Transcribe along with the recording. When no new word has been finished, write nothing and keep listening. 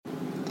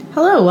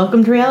Hello,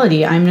 welcome to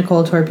Reality. I'm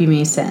Nicole Torpy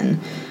Mason.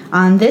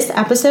 On this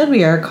episode,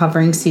 we are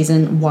covering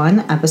Season 1,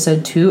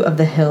 Episode 2 of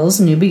The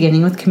Hills, New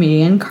Beginning with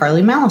comedian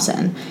Carly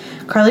Mallison.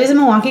 Carly is a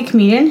Milwaukee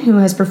comedian who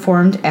has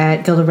performed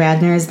at Gilda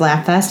Radner's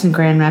Laugh Fest in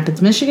Grand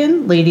Rapids,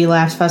 Michigan, Lady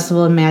Laughs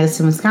Festival in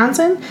Madison,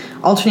 Wisconsin,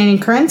 Alternating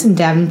Currents in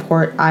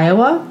Davenport,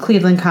 Iowa,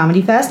 Cleveland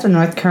Comedy Fest, and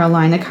North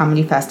Carolina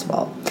Comedy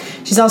Festival.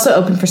 She's also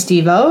opened for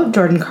Steve-O,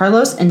 Jordan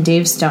Carlos, and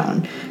Dave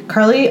Stone.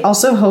 Carly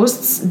also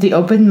hosts the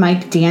Open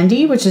Mic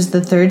Dandy, which is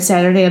the third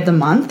Saturday of the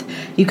month.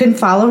 You can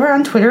follow her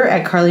on Twitter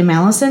at Carly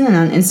Mallison and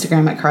on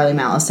Instagram at Carly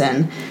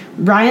Mallison.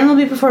 Ryan will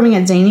be performing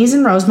at Zanies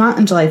in Rosemont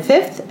on July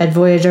 5th, at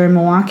Voyager in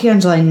Milwaukee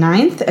on July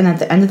 9th, and at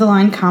the End of the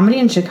Line Comedy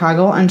in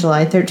Chicago on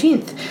July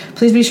 13th.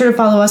 Please be sure to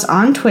follow us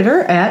on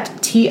Twitter at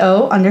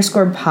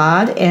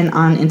TO_pod and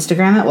on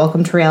Instagram at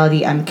Welcome to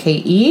Reality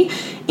MKE.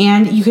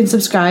 And you can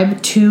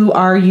subscribe to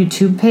our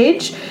YouTube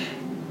page.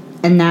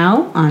 And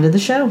now, on to the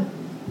show.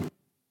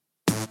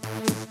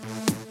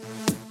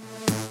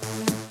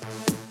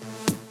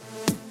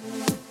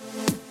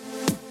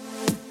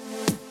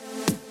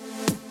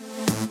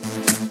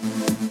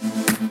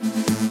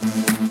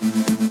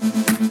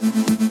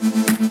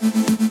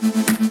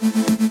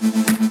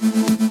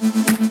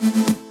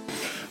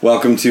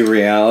 Welcome to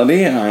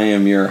Reality. I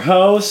am your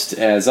host,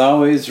 as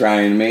always,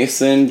 Ryan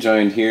Mason,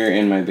 joined here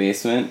in my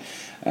basement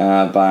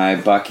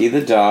by Bucky the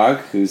dog,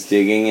 who's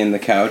digging in the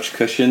couch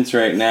cushions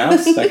right now,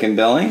 second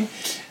billing.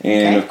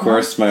 And, of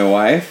course, my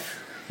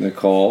wife,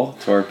 Nicole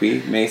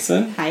Torpy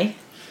Mason. Hi.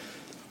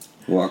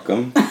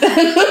 Welcome.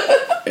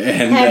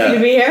 And, Happy to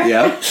be here.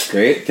 Yep,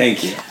 great.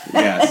 Thank you.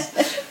 Yes.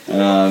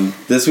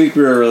 This week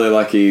we were really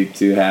lucky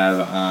to have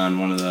on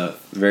one of the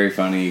very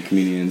funny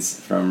comedians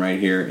from right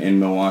here in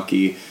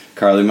Milwaukee,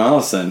 Carly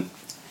Mallison.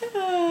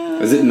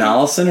 Is it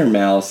Mallison or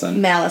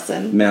Mallison?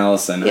 Mallison.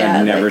 Mallison. Yeah,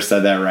 I've never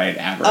said that right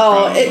ever,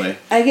 Oh, probably.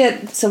 I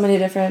get so many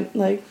different,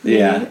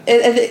 Yeah.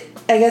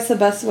 I guess the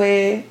best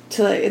way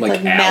to, it's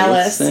like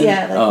malice. Allison?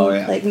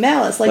 Yeah, like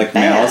malice, like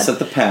bad. Malice at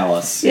the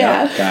Palace.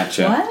 Yeah. Yep,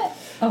 gotcha. What?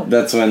 Oh.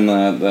 That's when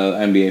the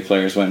NBA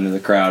players went into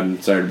the crowd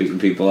and started beating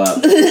people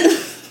up.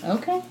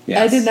 Okay.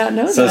 Yes. I did not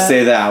know so that. So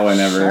say that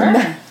whenever.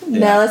 Sure.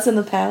 Malice in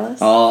the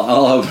Palace.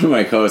 I'll hope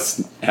my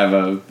hosts have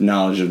a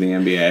knowledge of the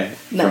NBA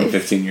from Nice.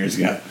 15 years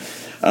ago.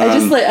 I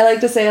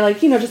like to say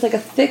just like a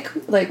thick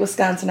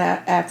Wisconsin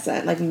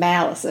accent, like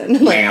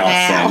Mallison. Like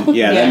Mallison.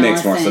 Yeah, that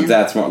makes more sense. Mallison.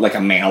 That's more like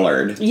a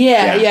mallard.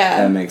 Yeah.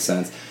 That makes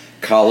sense.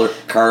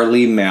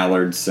 Carly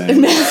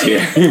Mallardson is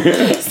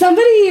here.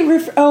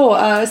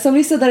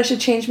 Somebody said that I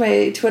should change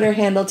my Twitter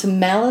handle to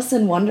Malice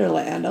in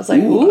Wonderland. I was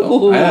like,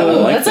 ooh. I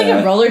like That's like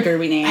a roller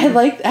derby name.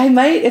 I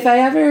might, if I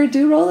ever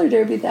do roller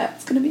derby,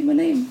 that's going to be my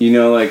name. You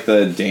know, like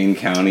the Dane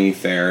County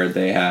Fair,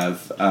 they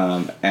have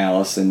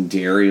Alice in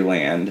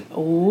Dairyland.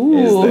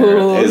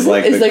 Ooh. Is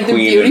like the queen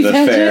beauty of the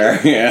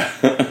pageant? fair. Yeah.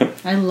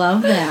 I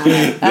love that.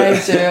 I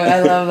do.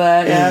 I love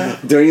that, yeah.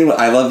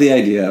 I love the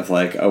idea of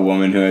like a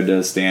woman who had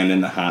to stand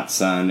in the hot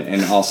sun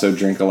and also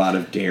drink a lot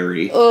of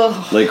dairy.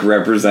 Ugh. Like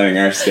representing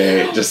our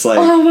state. Just like,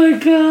 Oh my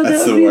god,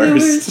 that's that would the be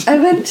worst. I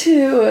went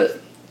to,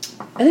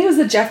 I think it was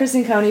the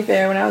Jefferson County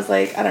Fair when I was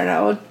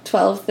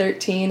 12,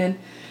 13, and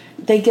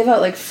they give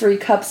out free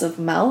cups of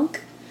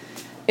milk.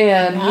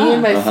 And me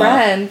and my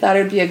friend thought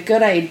it would be a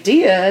good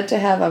idea to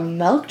have a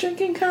milk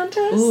drinking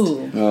contest.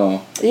 Ooh.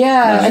 Oh.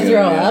 Yeah. I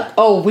throw up.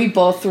 Oh, we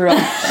both threw up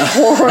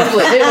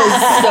horribly.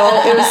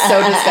 It was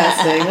so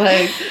disgusting.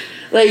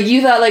 Like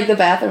you thought the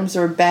bathrooms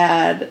were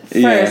bad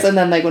first, and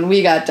then when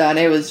we got done,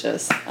 it was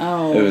just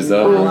It was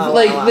over.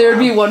 there would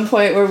be one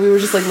point where we were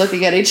just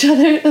looking at each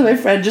other, and my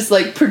friend just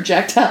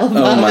projectile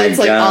vomits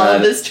all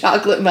of this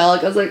chocolate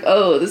milk. I was like,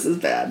 oh, this is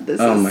bad.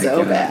 This is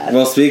so bad.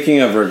 Well, speaking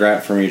of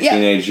regret from your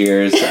teenage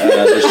years,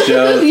 the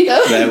show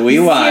that we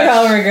watched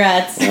Zero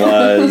regrets.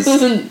 was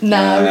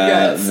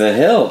regrets. The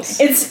Hills.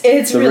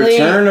 It's the really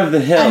Return of the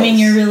Hills. I mean,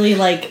 you're really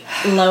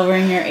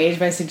lowering your age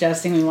by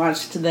suggesting we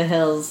watched The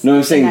Hills. No,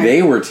 I'm saying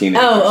they were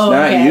teenagers. Oh,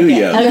 not okay, you, okay.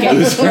 yo.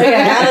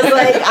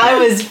 Okay. I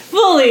was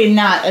fully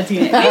not a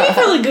teenager. Maybe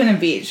for Laguna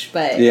Beach,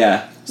 but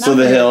yeah. So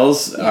The really.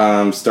 Hills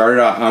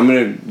started off. I'm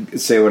gonna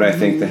say what I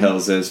think The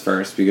Hills is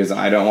first because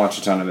I don't watch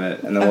a ton of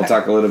it, and then we'll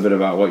talk a little bit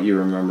about what you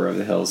remember of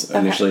The Hills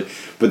initially.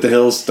 But The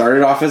Hills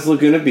started off as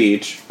Laguna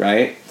Beach,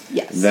 right?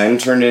 Yes. Then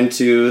turned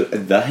into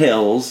The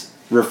Hills,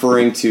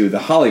 referring to the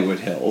Hollywood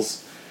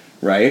Hills,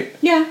 right?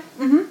 yeah.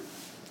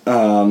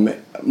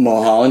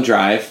 Mulholland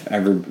Drive,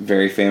 a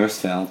very famous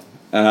film.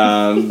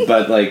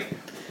 But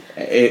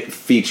it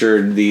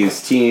featured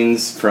these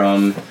teens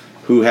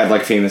who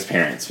had famous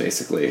parents.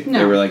 Basically, No.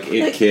 they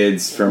were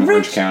kids from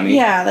Orange County.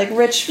 Yeah,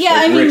 rich. Yeah,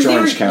 I mean, rich they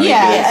Orange were, County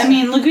yeah, kids. I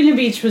mean, Laguna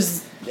Beach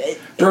was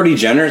Brody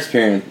Jenner's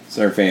parents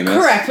are famous.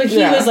 correct, but he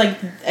Yeah. was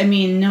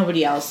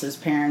nobody else's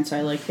parents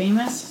are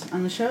famous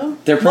on the show.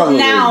 They're probably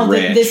now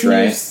rich, this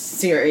right? new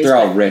series. They're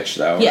all but- rich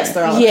though. Yes, right?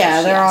 they're all. Yeah,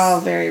 rich, they're yes.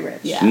 all very rich.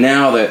 Yeah.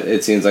 Now that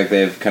it seems like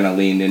they've kind of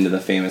leaned into the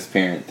famous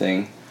parent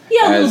thing.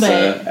 Yeah, a as,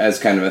 little bit. As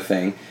kind of a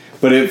thing.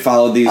 But it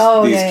followed these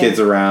kids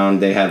around.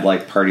 They had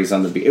parties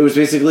on the beach. It was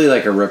basically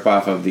a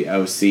ripoff of the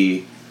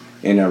OC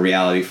in a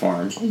reality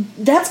form.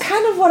 That's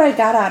kind of what I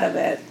got out of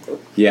it.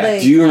 Yeah.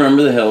 Like, do you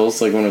remember The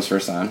Hills, like, when it was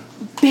first on?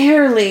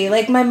 Barely.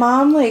 Like, my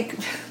mom, like,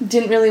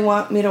 didn't really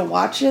want me to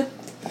watch it.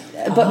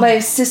 But my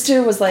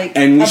sister was like,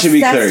 and we should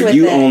be clear,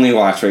 you it. only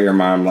watch what your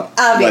mom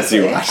lets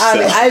you watch. So.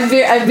 I'm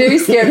very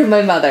scared of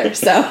my mother,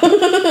 so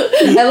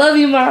I love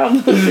you,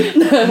 Mom.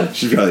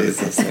 She probably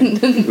is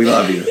listening. We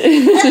love you.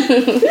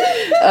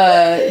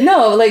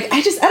 No, like I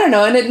don't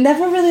know, and it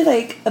never really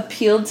like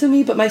appealed to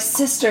me. But my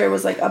sister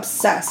was like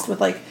obsessed with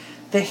like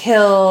The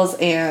Hills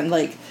and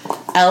like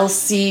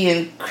Elsie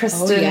and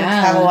Kristen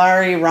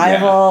Cavallari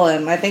rival,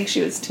 and I think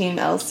she was Team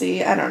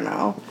Elsie. I don't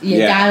know. You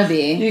gotta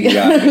be. You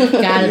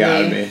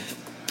gotta be.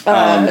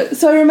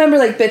 So I remember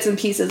like bits and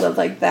pieces of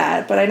like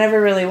that, but I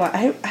never really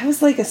I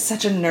was like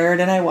such a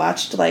nerd, and I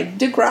watched like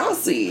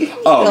Degrassi.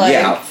 Oh like,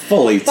 yeah,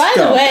 fully. By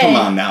the way, come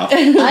on now.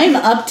 I'm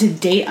up to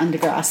date on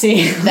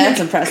Degrassi. That's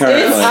impressive.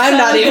 Currently. I'm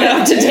not even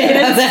up to date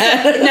on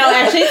that. No,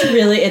 actually,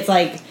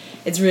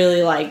 it's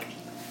really like.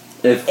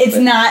 It's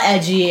not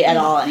edgy at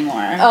all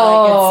anymore.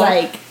 Oh,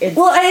 like it's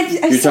well, I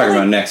you're talking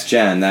about Next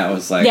Gen. That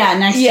was like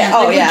Next Gen.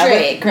 Oh like yeah, with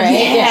Drake,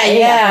 right?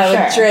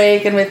 Yeah, with sure.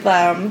 Drake and with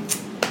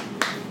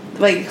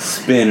like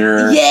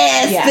Spinner.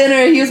 Yeah,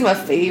 Spinner. He was my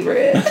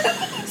favorite.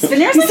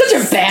 Spinner's He's such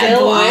a bad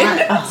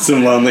boy.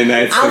 Some lonely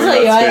nights. I'll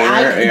tell you,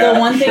 Spinner. the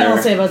one thing I'll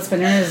say about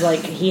Spinner is like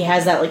he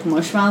has that like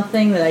mush mouth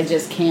thing that I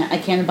just can't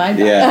abide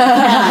by.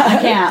 Yeah.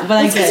 I can't.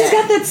 But Because he's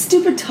got that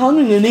stupid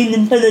tongue.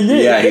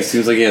 Yeah, he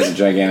seems like he has a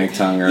gigantic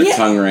tongue or a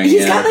tongue ring.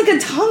 He's got like a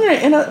tongue ring,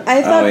 and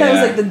I thought that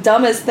was like the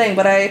dumbest thing.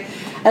 But I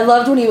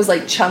loved when he was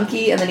like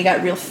chunky, and then he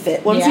got real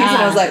fit one season.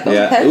 I was like,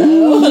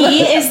 hello.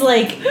 He is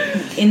like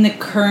in the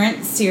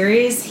current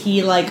series,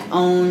 he like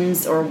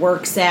owns or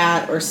works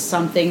at or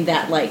something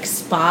that like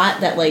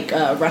spot that like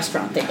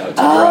restaurant they go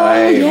to.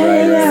 Right.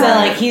 So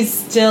like he's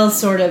still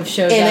sort of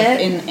shows up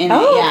in it. Okay.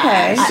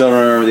 I still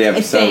remember the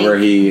episode where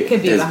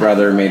his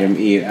brother made him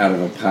eat out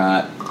of a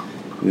pot.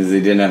 Because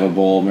he didn't have a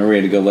bowl. Remember, he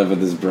had to go live with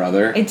his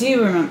brother. I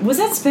do remember. Was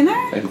that Spinner?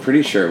 I'm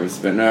pretty sure it was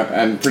Spinner.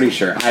 I'm pretty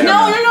sure. I don't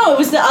know. No. It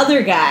was the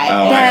other guy.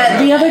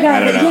 Oh, the other guy. I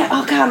don't know. Yeah.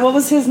 Oh God, what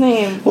was his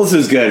name? Well, this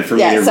is good for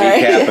me to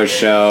recap a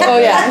show. Oh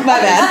yeah, my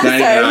bad.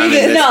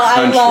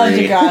 I love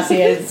Degrassi.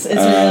 It's a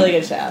really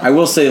good show. I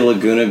will say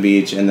Laguna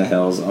Beach and The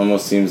Hills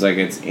almost seems like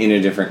it's in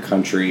a different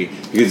country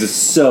because it's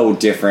so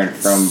different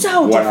from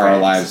our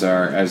lives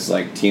are as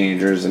like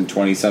teenagers and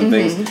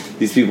 20-somethings. Mm-hmm.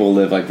 These people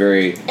live like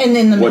very and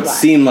in the what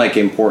seem like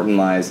important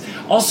lives.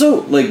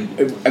 Also, like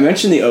I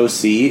mentioned the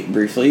OC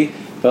briefly,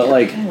 but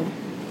like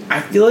I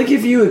feel like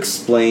if you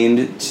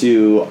explained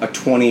to a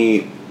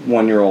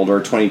 21-year-old or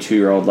a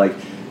 22-year-old like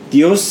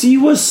the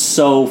OC was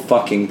so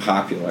fucking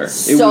popular.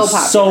 It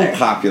was so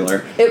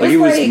popular. It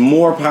was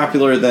more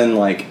popular than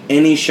like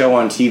any show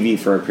on TV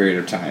for a period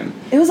of time.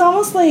 It was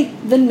almost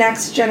like the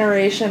next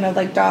generation of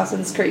like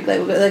Dawson's Creek,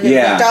 like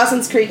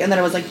Dawson's Creek, and then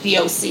it was like the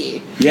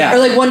OC, or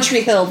like One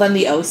Tree Hill, then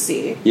the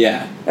OC.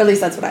 Yeah, or at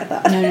least that's what I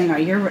thought. No,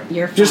 you're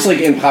fine. Just like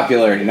in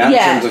popularity, not in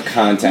terms of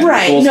content.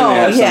 Right?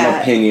 Have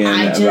some opinion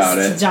about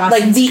it.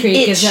 Dawson's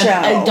Creek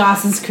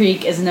Dawson's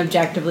Creek is an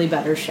objectively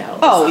better show.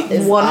 Oh,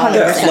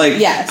 100%. Like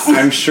yes,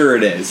 I'm sure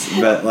it is,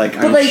 but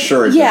I'm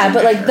sure it but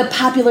matter. like the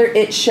popular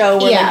It show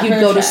where like you'd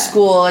go to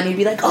school and you'd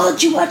be like, oh,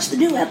 did you watch the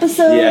new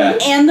episode? Yeah,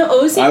 and the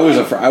OC. I was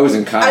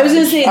in college. I was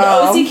gonna say the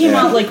OC came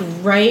out like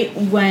right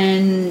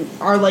when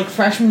our like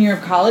freshman year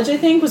of college. I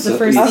think was the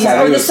first season,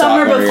 or the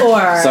summer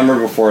before. Summer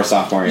before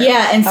sophomore year.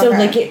 Yeah, and so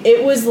like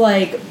it was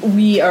like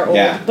we are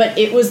old, but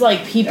it was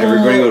like people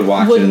everybody would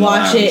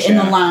watch it in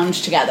the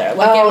lounge together.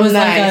 Like it was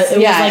nice.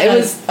 it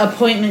was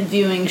appointment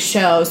viewing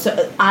show.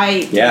 So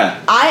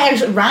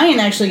Ryan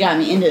actually got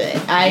me into it.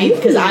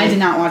 Because I did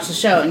not watch the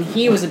show and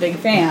he was a big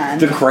fan.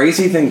 The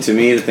crazy thing to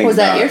me to think was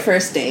about, that your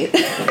first date?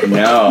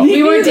 No,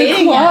 we were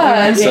dating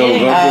yet.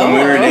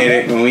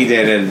 When we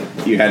dated,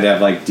 you had to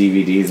have like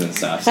DVDs and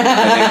stuff. So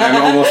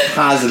I'm almost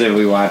positive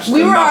we watched the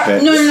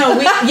Muppets. No.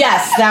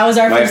 Yes, that was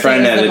our My first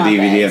friend date had a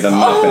DVD of the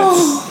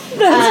Muppets.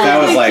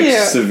 That was like cute.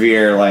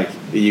 severe. Like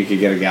you could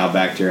get a gal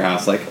back to your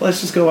house. Like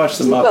let's just go watch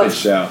the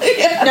Muppets show.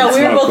 No,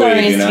 we were both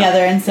raised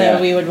together, and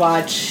so we would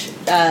watch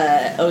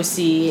OC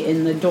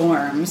in the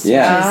dorms.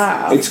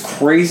 Yeah, it's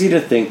crazy to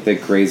think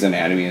that Grey's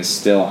Anatomy is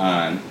still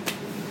on.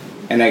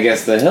 And I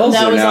guess The Hills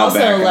are now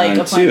back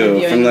on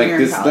too. From like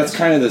this, that's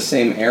kind of the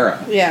same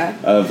era. Yeah.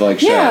 Of like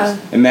shows. Yeah.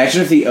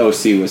 Imagine if the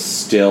OC was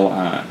still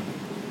on.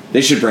 They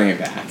should bring it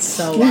back.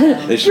 So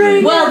wild. They should bring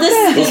it back. Well,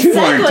 this is a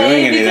segue because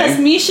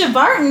anything. Misha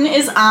Barton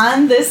is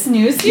on this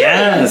new series.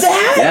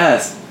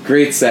 Yes.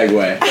 Great segue.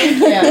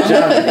 Yeah. Good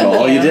job,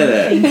 Nicole. You did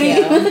it. Thank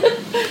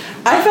you.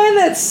 I find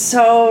that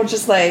so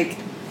just like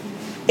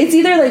it's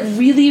either like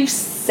really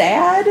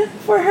sad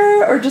for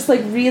her or just like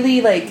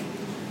really like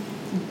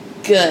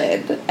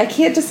good. I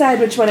can't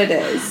decide which one it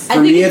is. For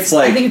me, it's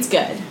like I think it's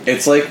good.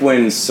 It's like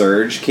when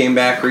Surge came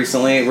back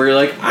recently, where you're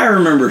like, I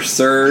remember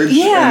Surge, and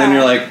then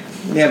you're like,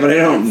 yeah, but I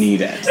don't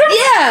need it.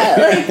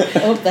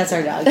 Yeah. Oh, that's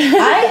our dog.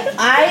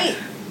 I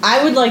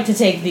would like to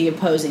take the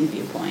opposing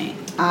viewpoint.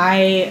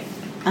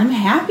 I'm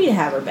happy to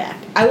have her back.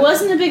 I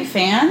wasn't a big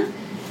fan,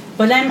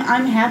 but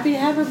I'm happy to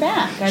have her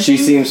back. She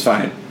seems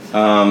fine.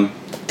 But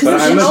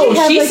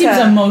she seems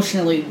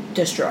emotionally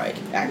destroyed,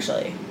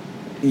 actually.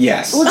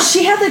 Yes. Well,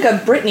 she had like a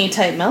Britney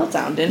type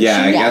meltdown, didn't she?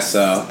 Yeah, I guess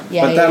so.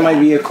 Yeah, but that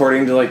might be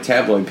according to like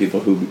tabloid people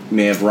who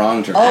may have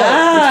wronged her, which came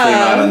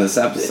out on this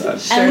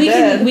episode. Sure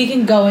and we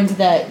can go into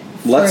that.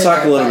 Let's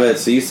talk a little bit.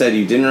 So you said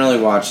you didn't really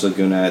watch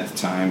Laguna at the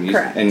time,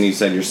 correct? And you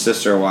said your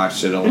sister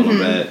watched it a little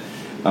bit.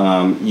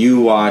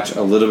 You watch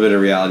a little bit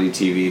of reality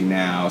TV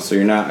now, so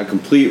you're not a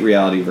complete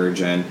reality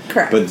virgin.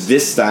 Correct. But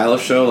this style of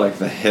show, like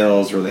The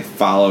Hills, where they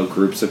follow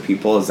groups of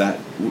people, is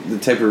that the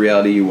type of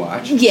reality you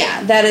watch?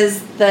 Yeah,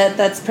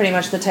 that's pretty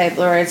much the type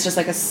where it's just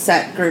like a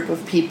set group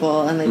of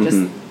people, and they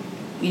just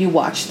you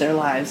watch their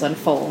lives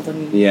unfold,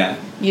 and you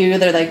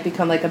either like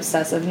become like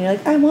obsessive, and you're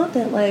like, I want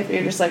that life, or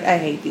you're just like, I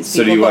hate these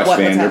people. So do you watch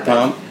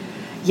Vanderpump?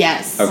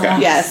 Yes.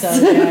 Okay. Yes. So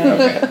good.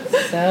 Okay.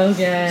 So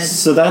good.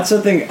 So that's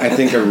the thing. I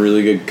think a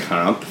really good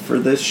comp for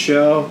this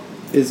show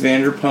is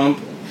Vanderpump,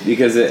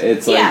 because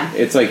it's like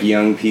it's like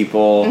young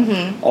people.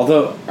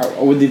 Although,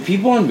 would the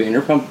people on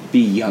Vanderpump be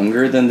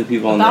younger than the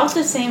people on about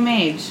the same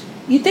age?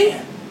 You think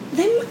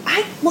isn't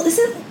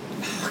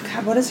oh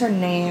God, what is her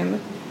name?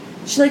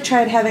 She like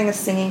tried having a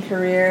singing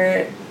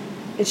career.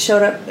 It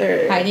showed up.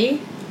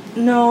 Heidi?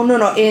 No,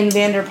 in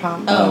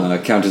Vanderpump.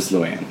 Countess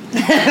Luann.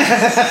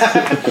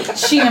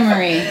 Sheena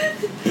Marie.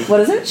 What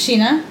is it?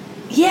 Sheena?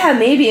 Yeah,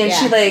 maybe. And Yeah.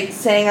 she like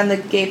sang on the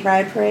Gay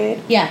Pride Parade.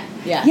 Yeah.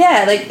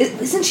 Yeah, like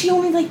isn't she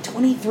only like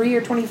 23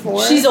 or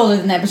 24? She's older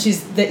than that, but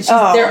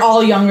they're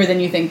all younger than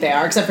you think they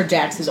are, except for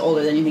Jax, who's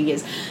older than you think he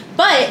is.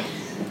 But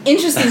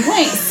interesting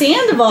point,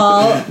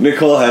 Sandoval.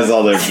 Nicole has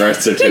all their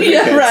birth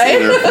certificates right?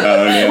 in her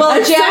phone. Yeah.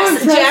 Well,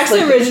 Jax impressed.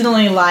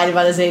 originally lied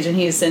about his age, and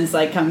he's since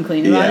like come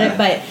clean about it.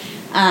 But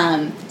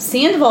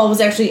Sandoval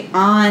was actually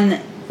on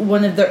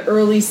one of the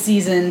early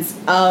seasons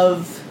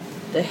of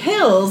The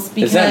Hills.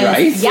 Because, is that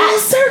right?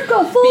 Yes, Full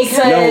circle.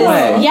 No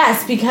way.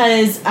 Yes,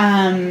 because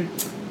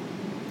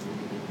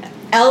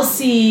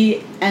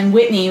Elsie and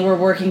Whitney were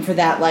working for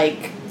that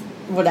like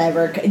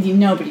whatever.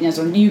 Nobody knows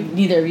what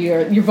neither of you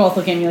are. You're both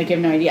looking at me like you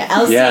have no idea.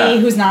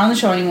 Elsie, who's not on the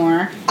show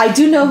anymore. I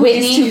do know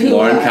Whitney, who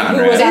Lauren Conrad.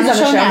 who was on the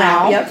show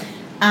now. Yep.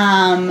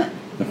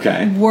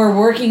 Okay. Were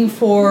working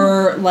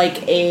for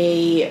like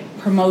a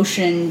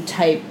promotion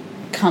type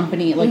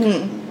company, like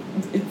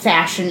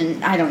fashion,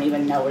 and I don't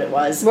even know what it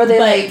was. Were they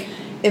like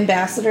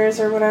ambassadors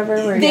or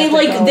whatever? They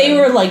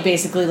were like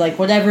basically like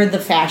whatever the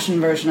fashion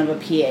version of a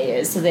PA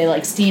is. So they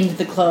like steamed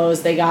the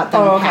clothes, they got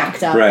them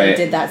packed up, they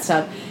did that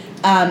stuff.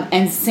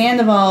 And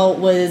Sandoval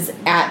was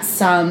at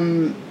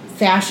some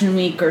fashion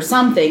week or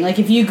something. Like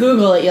if you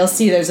Google it, you'll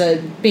see there's a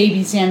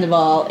baby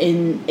Sandoval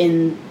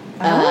in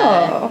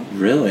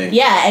really?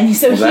 Yeah, and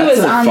so he was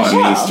on the show. That's a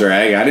fun Easter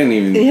egg. I didn't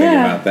even think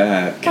about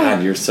that.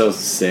 God, you're so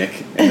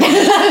sick.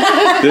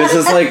 This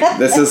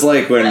is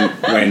like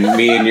when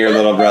me and your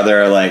little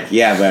brother are like,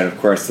 yeah, but of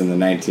course in the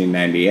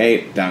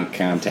 1998 dunk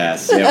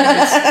contest it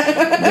was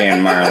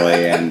Dan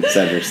Marley and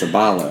Cedric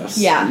Sabalos.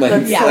 Yeah,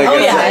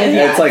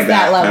 it's like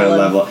that kind of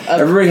level. Of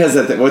everybody has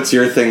that. What's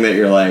your thing that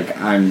you're like,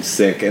 I'm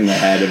sick in the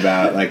head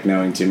about like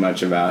knowing too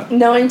much about?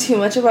 Knowing too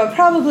much about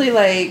probably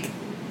like.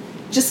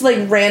 Just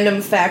like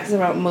random facts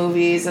about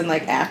movies and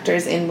like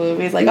actors in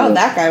movies, like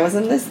that guy was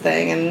in this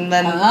thing, and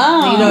then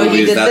movies,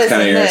 he did that's this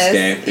kind of and your this.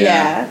 escape.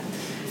 Yeah,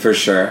 for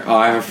sure. Oh,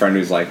 I have a friend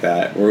who's like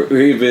that.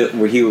 We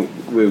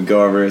would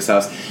go over to his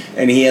house,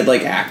 and he had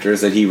like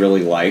actors that he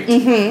really liked,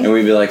 and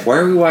we'd be like, "Why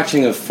are we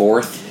watching a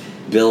fourth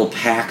Bill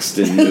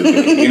Paxton movie?"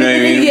 You know what I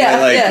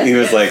mean? He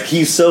was like,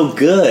 "He's so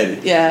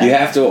good." Yeah, you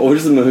have to. What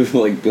is the movie with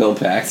like Bill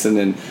Paxton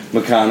and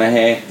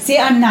McConaughey? See,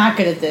 I'm not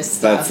good at this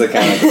stuff. That's the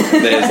kind of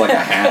there's like a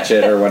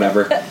Hatchet or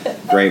whatever.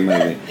 Great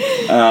movie.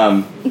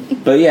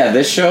 But yeah,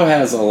 this show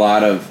has a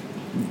lot of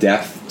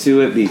depth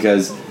to it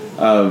because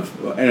of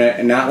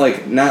not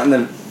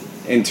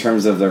in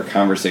terms of their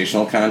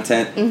conversational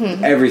content.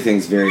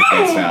 Everything's very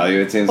face value.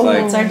 It seems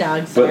like it's our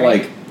dog. But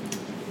like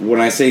when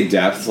I say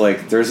depth,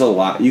 like there's a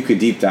lot you could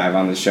deep dive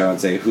on the show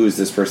and say who's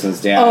this person's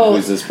dad,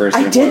 who's this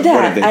person. I did that.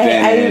 What have they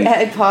been in?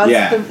 I paused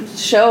the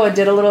show and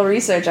did a little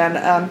research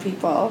on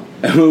people.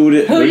 Who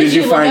did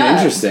you find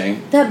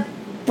interesting? That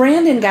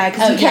Brandon guy,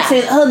 because he kept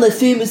saying, "Oh, my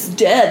famous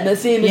dad, my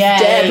famous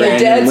dad, my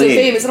dad's so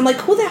famous," and I'm like,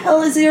 "Who the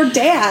hell is your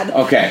dad?"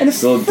 Okay,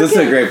 so this is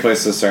a great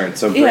place to start.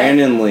 So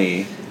Brandon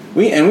Lee,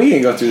 we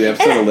can go through the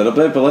episode a little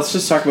bit, but let's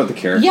just talk about the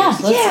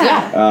characters.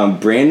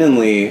 Brandon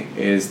Lee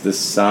is the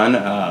son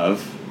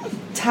of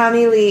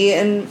Tommy Lee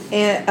and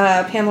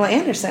Pamela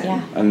Anderson.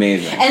 Yeah,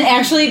 amazing. And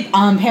actually,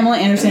 Pamela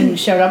Anderson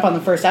showed up on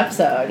the first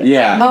episode.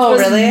 Yeah, which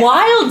was really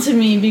wild to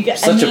me because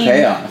such a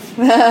payoff.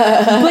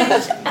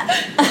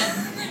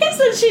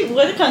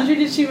 What country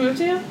did she move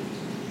to?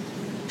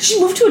 She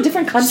moved to a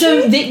different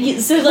country.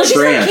 France, she's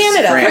from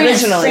Canada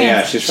originally.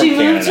 Yeah, she's from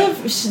Canada.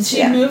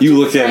 She moved. You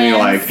looked to at me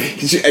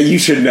France. like you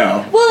should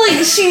know. Well, like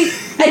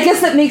I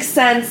guess that makes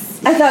sense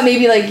I thought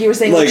maybe like you were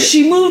saying like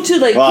she moved to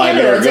like well,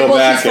 Canada. I better go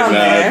back she's from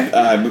there.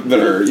 and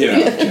better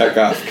check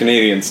off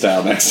Canadian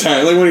style next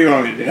time. Like, what do you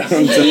want me to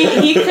do?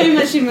 he claimed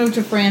that she moved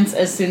to France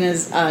as soon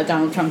as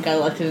Donald Trump got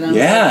elected. And I was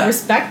like,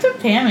 respect to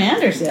Pam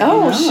Anderson.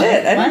 Oh you know?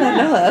 shit! Like, I did not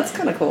know that. That's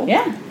kind of cool.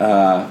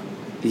 Yeah.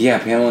 Yeah,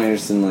 Pamela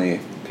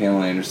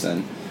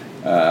Anderson.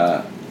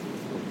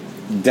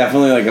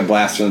 Definitely like a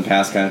blast from the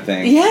past kind of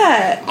thing.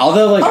 Yeah.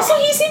 Although like also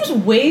he seems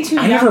way too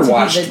young never to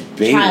watched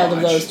be the child of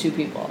Baywatch. those two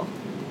people.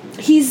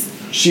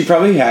 She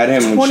probably had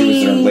him when she was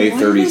in her late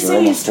 30s or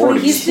almost 40s.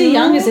 He's the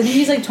youngest. I think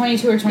he's like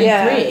 22 or 23.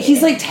 Yeah.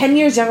 He's like 10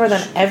 years younger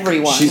than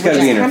everyone. She's got to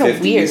be in her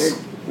 50s, weird.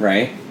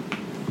 right?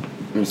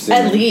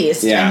 At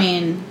least. Yeah. I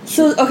mean.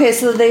 So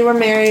they were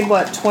married,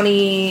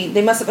 20...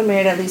 They must have been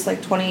married at least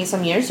like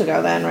 20-some years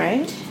ago then,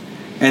 right?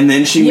 And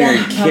then she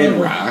married probably. Kid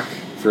Rock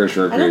for a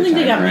short period of time, I don't think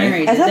they got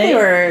married. I thought they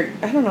were...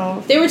 I don't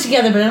know. They were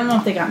together, but I don't know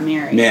if they got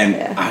married.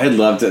 Man, I'd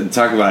love to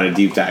talk about a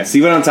deep dive.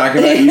 See what I'm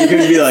talking about? You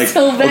could be like,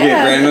 So bad. okay,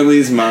 Brandon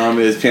Lee's mom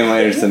is Pamela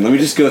Anderson. Let me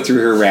just go through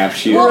her rap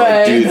sheet of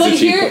Right. dudes But that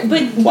she here,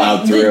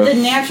 plowed through. the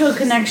natural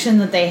connection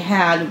that they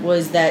had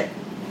was that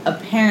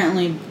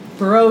apparently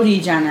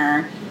Brody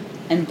Jenner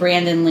and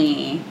Brandon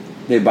Lee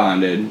They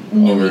bonded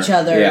knew over each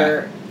other,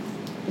 Yeah.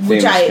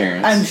 which Famous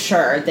parents. I'm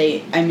sure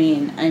they. I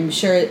mean, I'm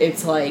sure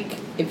it's like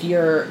if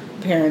your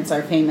parents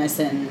are famous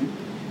and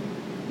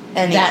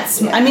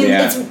that's. I mean,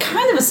 Yeah. it's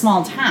kind of a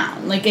small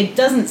town. Like it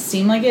doesn't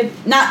seem like it.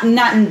 Not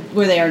in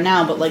where they are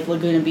now, but like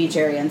Laguna Beach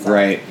area and stuff.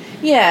 Right.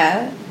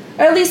 Yeah.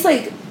 Or at least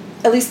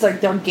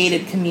their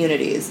gated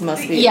communities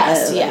must be.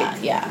 Yes.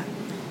 Yeah.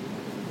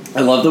 I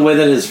love the way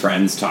that his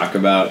friends talk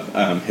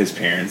about his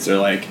parents. They're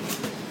like,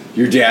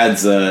 your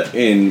dad's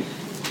in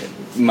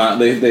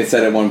Motley. They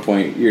said at one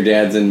point, your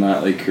dad's in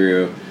Motley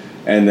Crue.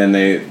 And then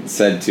they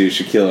said to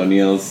Shaquille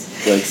O'Neal's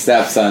like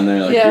stepson,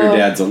 they're like, your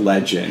dad's a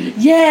legend.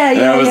 Yeah,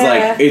 And I was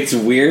like, it's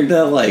weird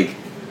that like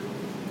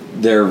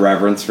their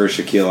reverence for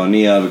Shaquille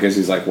O'Neal because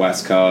he's like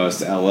West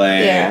Coast,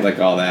 LA, like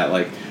all that.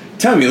 Like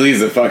Tommy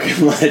Lee's a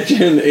fucking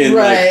legend in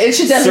like it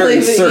should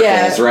definitely certain be,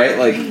 circles, right?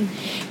 Like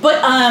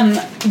But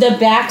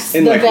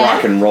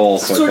rock and roll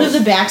circles. sort of the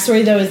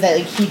backstory though is that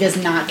like he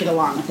does not get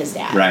along with his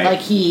dad. Right. Like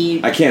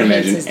I can't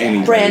imagine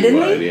anybody Brandon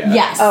would, Lee? yeah.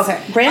 Yes.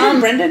 Okay.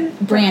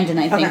 Brendan,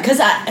 I think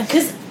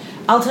because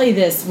I'll tell you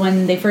this: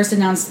 when they first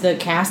announced the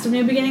cast of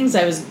New Beginnings,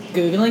 I was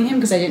googling him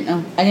because I didn't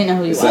know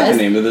who he was. Is that the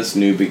name of this?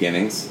 New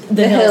Beginnings?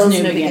 The Hills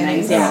New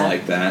Beginnings. Yeah. I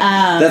like that.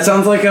 That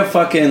sounds like a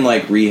fucking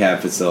like rehab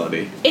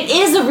facility. It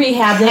is a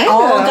rehab.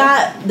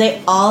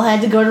 They all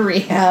had to go to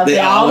rehab. They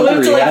all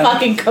moved to like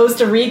fucking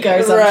Costa Rica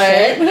or some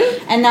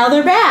shit, and now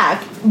they're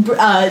back.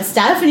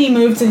 Stephanie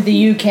moved to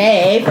the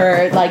UK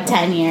for like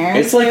 10 years.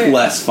 It's like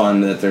less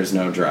fun that there's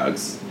no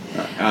drugs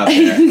out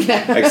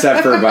there,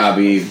 except for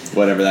Bobby,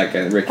 whatever that guy,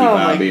 Ricky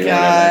Bobby, or whatever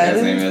that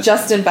guy's name is.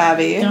 Justin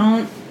Bobby.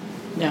 Don't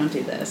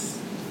do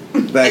this.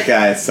 That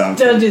guy is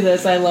something. Don't do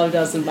this. I love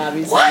Justin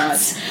Bobby so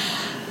much.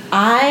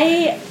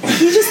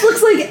 He just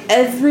looks like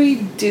every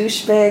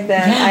douchebag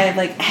that I have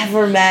like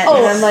ever met,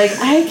 and I'm like,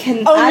 I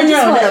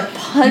just want to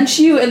punch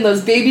you in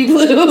those baby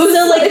blues.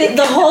 So like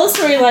the whole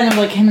storyline of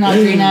like him and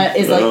Audrina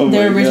is like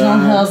their original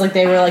Hills, like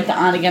they were like the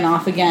on again,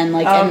 off again,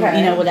 like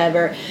and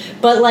whatever.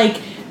 But like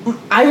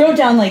I wrote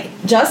down like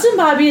Justin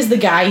Bobby is the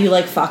guy you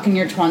like fuck in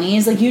your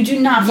 20s. Like you do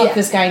not fuck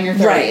this guy in your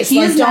 30s. Right. He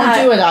like, is don't not,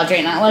 do it,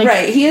 Audrina. Like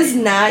right. He is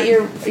not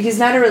he's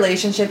not a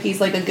relationship. He's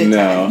like a good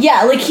time.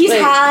 Yeah, like he's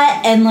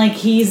hot and like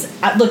he's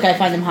look. I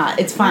find him hot.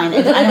 It's fine.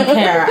 I don't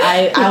care.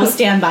 I will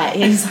stand by it.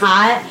 He's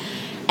hot.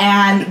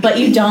 But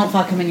you don't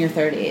fuck him in your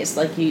 30s.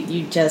 Like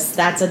you just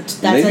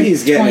that's Maybe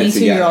he's getting it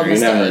 22-year-old together.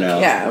 mistake. You never know.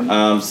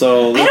 Yeah.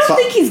 So I don't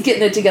think he's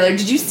getting it together.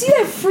 Did you see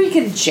that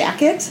freaking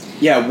jacket?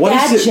 Yeah.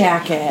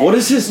 Jacket? What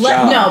is his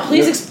job? No,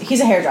 please.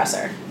 He's a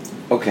hairdresser.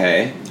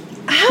 Okay. You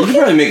can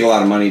probably make a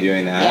lot of money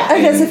doing that. Yeah.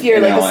 I guess if you're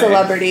like LA. a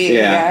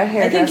celebrity,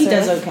 I think he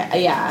does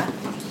okay. Yeah.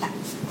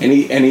 And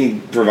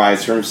he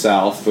provides for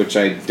himself, which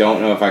I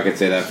don't know if I could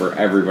say that for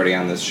everybody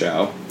on this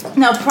show.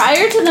 Now,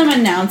 prior to them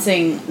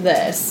announcing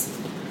this,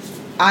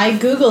 I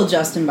googled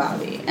Justin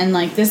Bobby, and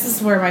like this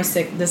is where my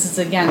sickness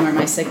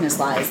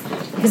lies,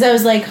 because I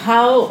was like,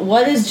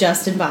 what is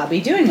Justin Bobby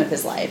doing with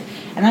his life?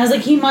 And I was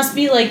like, he must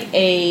be like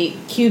a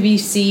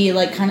QVC,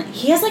 like kind of.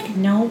 He has like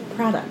no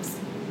products.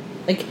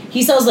 Like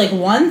he sells like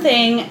one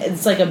thing.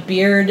 It's like a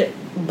beard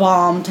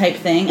balm type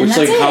thing, and Which, that's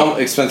like, it. how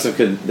expensive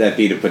could that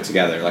be to put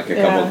together? Like a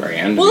couple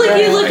grand? Well,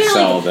 like you look I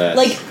sell at this.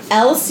 like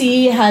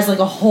LC has like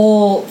a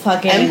whole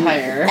fucking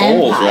empire.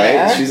 Kohl's,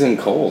 right? She's in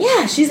Kohl's.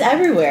 Yeah, she's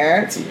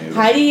everywhere. That's amazing.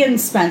 Heidi and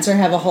Spencer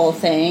have a whole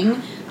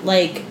thing.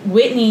 Like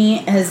Whitney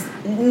has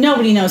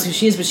nobody knows who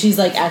she is, but she's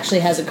like actually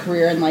has a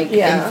career in like in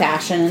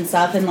fashion and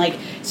stuff, and like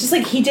it's just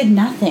like he did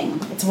nothing.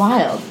 It's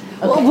wild.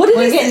 Okay, well, what did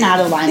we're getting out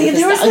of line with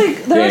this there was dog.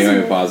 like there You was want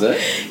me to pause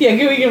it? Yeah,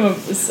 can we give him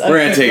a We're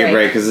gonna take a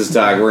break because this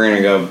dog. We're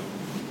gonna go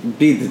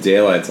beat the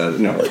daylights out.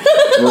 No,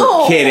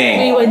 we're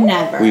kidding. We would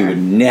never. We would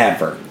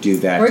never do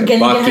that. We're to gonna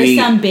Bucky.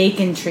 get her some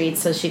bacon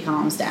treats so she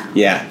calms down.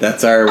 Yeah,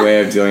 that's our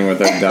way of dealing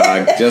with our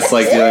dog. Just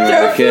like dealing with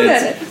our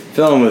kids.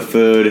 Fill them with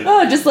food.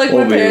 Oh, just like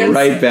We'll my be parents.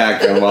 right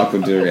back on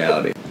Welcome to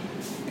Reality.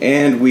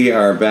 And we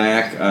are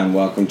back on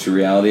Welcome to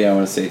Reality. I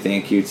want to say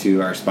thank you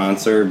to our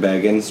sponsor,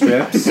 Bacon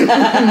Strips. You're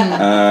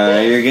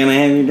going to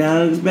have your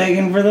dogs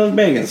begging for those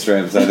bacon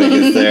strips. I think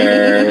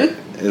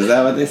is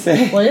that what they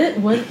say? What?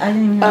 I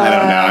didn't even know.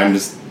 I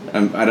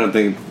don't know. I don't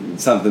think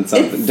something.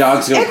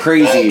 Dogs go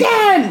crazy.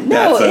 Bacon.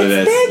 That's what it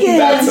is. Bacon.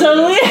 That's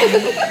totally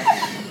it.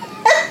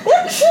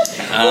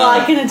 Well,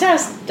 I can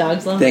attest.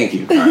 Dogs love Thank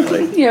you,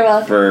 Carly. You're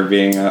welcome. For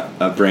being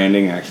a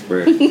branding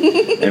expert.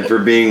 And for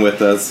being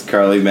with us,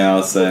 Carly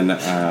Mallison,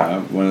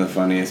 one of the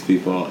funniest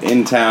people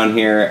in town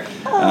here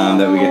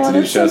that we get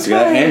to do shows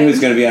together. And who's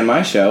going to be on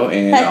my show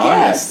in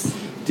August. Yes.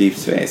 Deep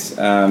Space.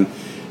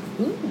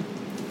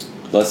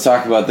 Let's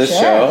talk about this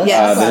show,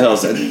 Yes. The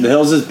Hills. The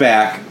Hills is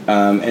back,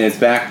 and it's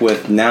back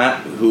with not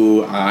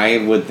who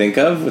I would think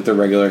of with the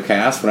regular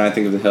cast. When I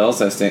think of The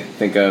Hills, I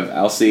think of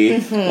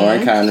Elsie,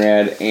 Lauren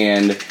Conrad,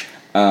 and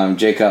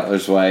Jay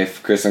Cutler's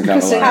wife, Kristen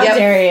Cutler. How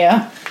dare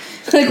you?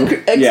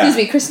 Excuse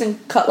me, Kristen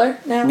Cutler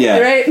now? Yeah.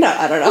 Right? No,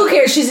 I don't know. Who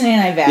cares? She's an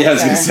anti-vaxxer. Yeah, I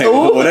was going to say,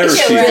 whatever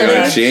she's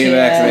doing, she ain't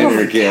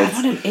vaccinated her kids.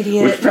 God, what an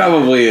idiot. Which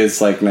probably is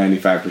like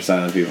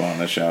 95% of the people on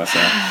the show, so,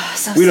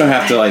 So we don't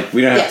sad.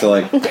 have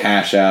to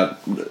hash out.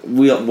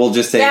 We'll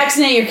just say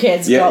Vaccinate your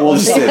kids. Yeah, go. we'll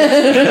just say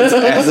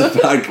as a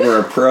podcast, we're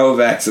a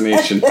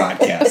pro-vaccination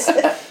podcast.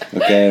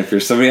 Okay, if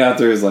you're somebody out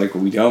there who's like,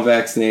 we don't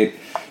vaccinate,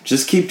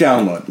 just keep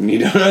downloading. You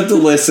don't have to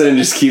listen,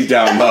 just keep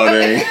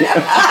downloading.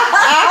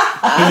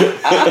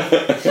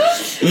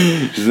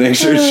 Just make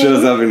sure it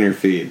shows up in your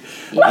feed.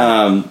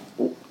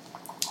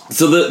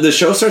 So the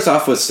show starts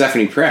off with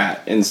Stephanie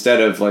Pratt instead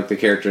of like the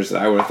characters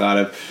that I would have thought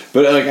of.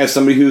 But like as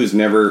somebody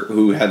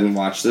who hadn't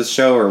watched this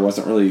show or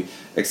wasn't really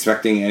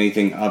expecting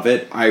anything of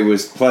it, I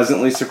was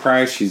pleasantly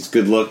surprised. She's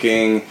good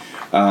looking.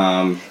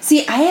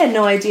 See, I had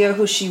no idea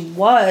who she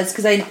was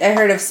because I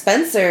heard of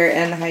Spencer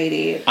and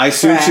Heidi. I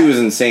assumed Pratt. she was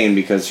insane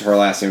because her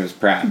last name is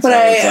Pratt. But so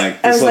I was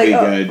like, this will be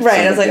good. Right,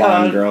 Some I was like,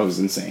 blonde girl who's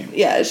insane.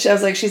 Yeah, I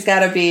was like, she's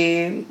got to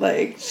be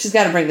like, she's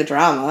got to bring the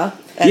drama.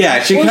 And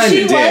Yeah, she Well, kind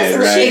she of did,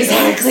 was- right?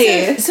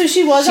 Exactly. So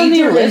she was She on the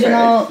delivered.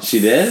 original. She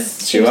did?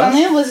 She was on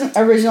the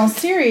original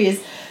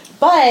series,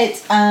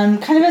 but kind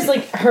of as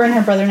like her and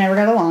her brother never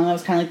got along. That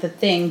was kind of like the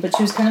thing. But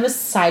she was kind of a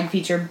side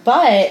feature.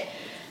 But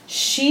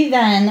she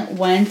then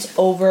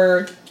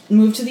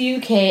moved to the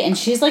UK, and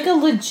she's like a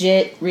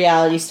legit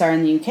reality star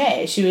in the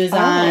UK. She was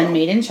on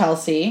Made in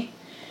Chelsea.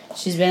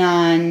 She's been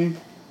on,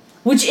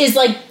 which is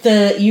like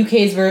the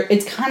UK's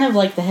it's kind of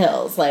like The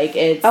Hills. Like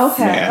it's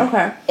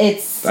Okay.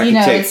 It's I you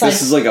can know take, it's this like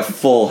is like a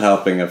full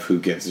helping of Who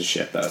Gives a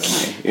Shit though to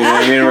me. You know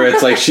what I mean? Where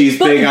it's like she's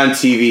big on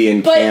TV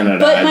in Canada.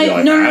 But I'd my be like,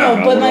 I don't know,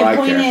 But what do my I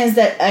point care? is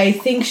that I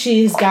think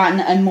she's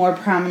gotten a more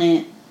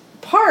prominent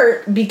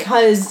part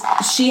because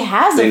she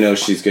has They know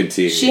she's good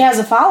TV. she has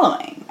a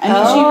following. I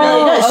mean, she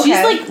really does. okay.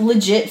 She's like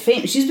legit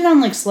famous. She's been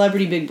on like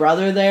Celebrity Big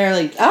Brother there.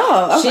 Like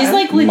Okay. she's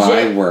like legit.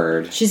 My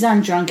word. She's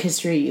on Drunk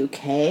History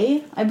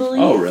UK, I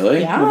believe. Oh,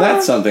 really? Yeah. Well,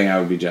 that's something I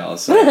would be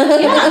jealous of. Yeah,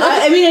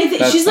 I mean, I think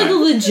That's she's like a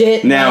fine.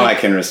 legit Now like,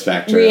 I can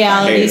respect her. if I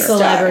reality hate her.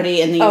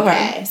 celebrity in the UK.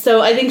 Okay.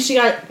 So I think she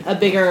got a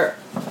bigger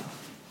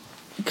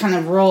kind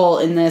of role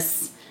in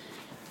this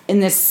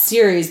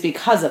series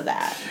because of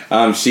that.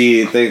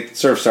 They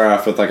sort of start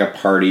off with like a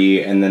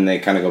party, and then they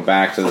kind of go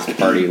back to this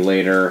party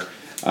later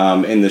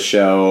in the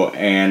show,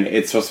 and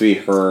it's supposed to be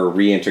her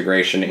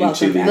reintegration Welcome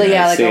into the back. United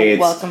Yeah, like a States.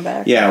 welcome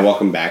back. Yeah,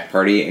 welcome back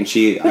party, and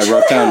Who I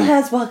wrote the hell down.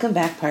 has welcome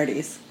back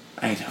parties?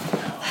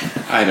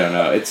 I don't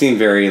know. It seemed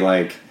very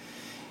like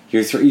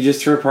you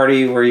just threw a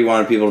party where you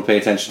wanted people to pay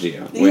attention to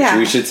you. Which Yeah.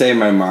 we should say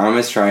my mom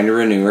is trying to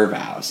renew her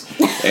vows,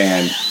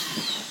 and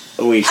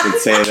we should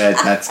say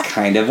that that's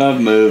kind of a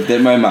move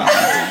that my mom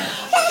did.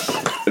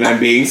 And I'm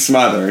being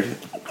smothered.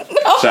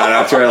 Shout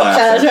out to our last.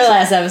 Shout out to our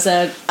episode. last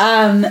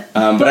episode.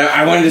 But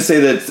I wanted to say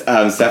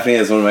that Stephanie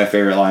has one of my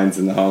favorite lines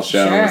in the whole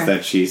show. Sure. Is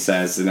that she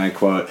says, and I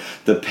quote,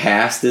 "The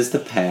past is the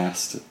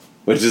past,"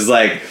 which is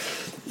like,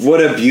 what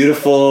a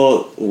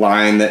beautiful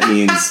line that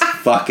means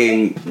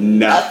fucking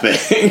nothing.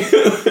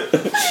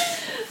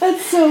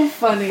 That's so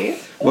funny.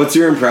 What's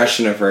your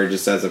impression of her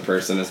just as a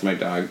person, as my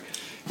dog?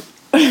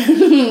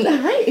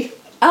 Hi.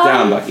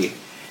 Down, Bucky.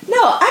 No,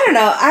 I don't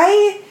know.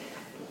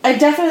 I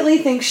definitely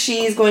think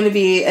she's going to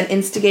be an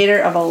instigator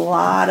of a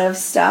lot of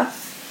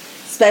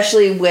stuff,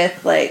 especially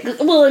with like.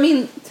 Well, I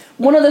mean,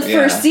 one of the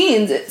first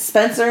scenes,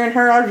 Spencer and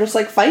her are just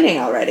like fighting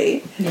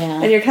already.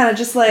 Yeah. And you're kind of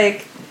just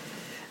like,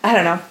 I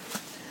don't know.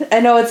 I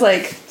know it's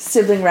like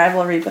sibling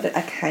rivalry, but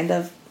I kind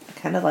of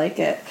like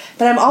it.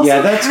 But I'm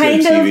also that's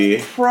kind good of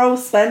TV. pro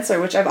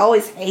Spencer, which I've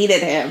always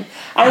hated him.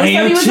 I I always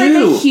thought am he was too.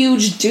 like a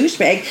huge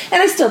douchebag,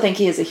 and I still think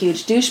he is a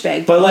huge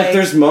douchebag. But like,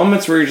 there's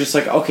moments where you're just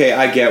like, okay,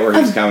 I get where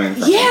he's coming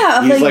from.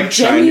 yeah, he's like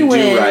trying genuine,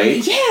 to do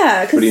right,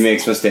 yeah, but he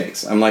makes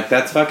mistakes. I'm like,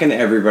 that's fucking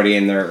everybody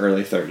in their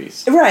early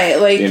 30s. right.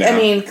 Like, You know? I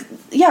mean,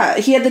 yeah,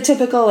 he had the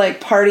typical like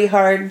party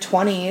hard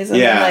 20s, and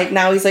Yeah. then, like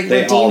now he's like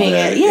They all redeeming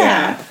did, it.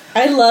 Yeah.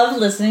 I love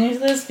listening to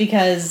this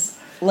because,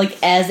 like,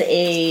 as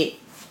a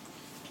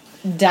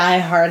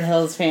die-hard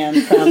Hills fan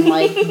from,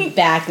 like,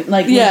 back,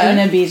 like, Yeah.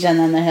 Laguna Beach and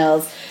then the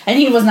Hills. And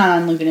he was not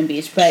on Laguna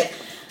Beach, but,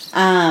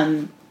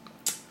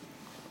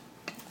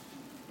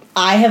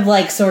 I have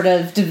like sort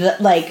of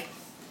like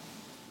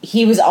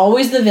he was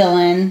always the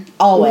villain,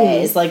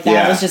 always. Like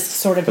that was just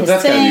sort of but his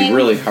that's thing. gotta be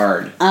really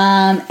hard.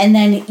 And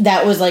then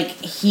that was like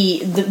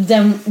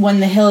then when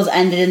the Hills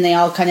ended and they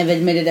all kind of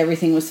admitted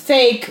everything was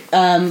fake,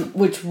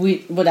 which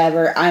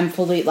I'm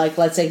fully like,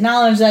 let's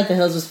acknowledge that the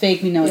Hills was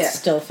fake. We know it's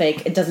still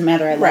fake. It doesn't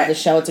matter. I love the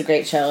show. It's a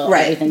great show.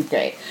 Right. Everything's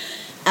great.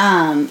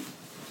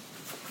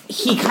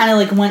 He kind of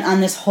like went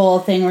on this whole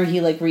thing where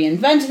he like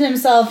reinvented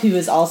himself. He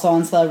was also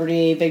on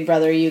Celebrity Big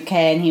Brother UK,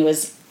 and he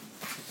was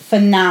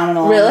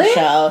phenomenal on the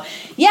show.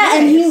 Yeah, nice.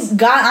 And he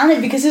got on it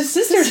because his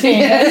sister's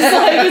famous.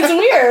 Like, it's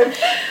weird.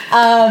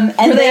 And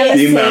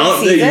the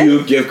amount that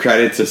you give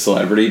credit to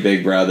Celebrity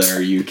Big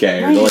Brother UK,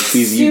 or like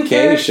these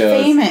UK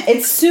shows. Famous.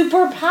 It's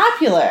super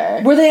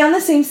popular. Were they on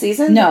the same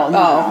season? No.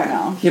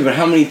 Yeah, but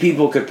how many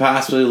people could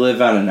possibly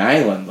live on an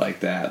island like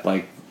that?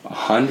 Like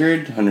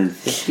 100,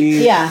 150?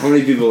 Yeah. How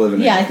many people live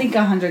in England? Yeah, I think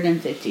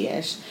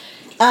 150-ish.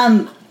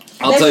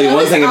 I'll tell you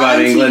one thing about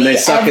England. They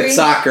suck at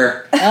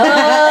soccer.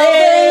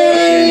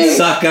 They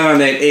suck on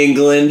it,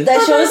 England.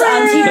 That show's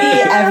on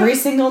TV every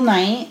single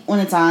night when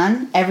it's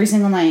on. Every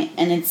single night.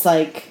 And it's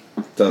like...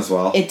 Does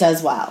well. It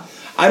does well.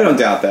 I don't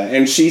doubt that.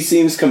 And she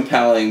seems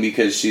compelling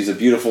because she's a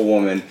beautiful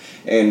woman.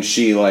 And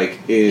she, like,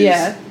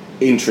 is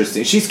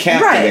interesting. She's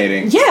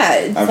captivating. Right. Yeah.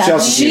 Exactly.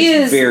 She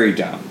is very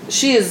dumb.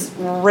 She is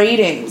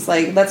ratings.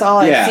 Like, that's all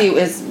I see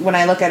is when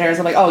I look at her is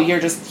I'm like, oh, you're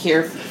just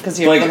here because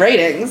you're like, the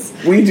ratings.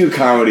 We do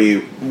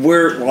comedy.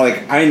 We're,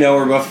 like, I know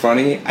we're both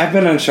funny. I've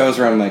been on shows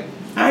where I'm like,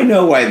 I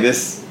know why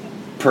this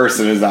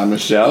person is on the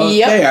show.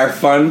 Yep. They are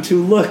fun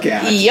to look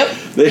at. Yep.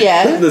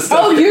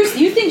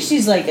 You think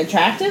she's, like,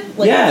 attractive?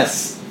 Like,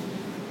 yes.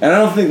 And I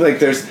don't think, like,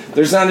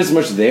 there's not as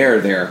much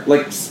there.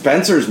 Like,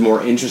 Spencer's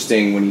more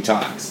interesting when he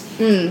talks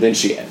than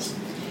she is.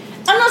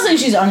 I'm not saying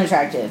she's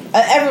unattractive.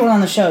 Everyone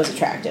on the show is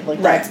attractive. Like,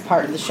 that's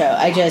part of the show.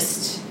 I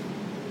just...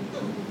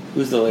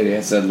 Who's the lady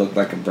I said looked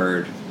like a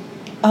bird?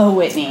 Oh,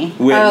 Whitney.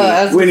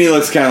 Whitney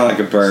looks kind of like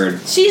a bird.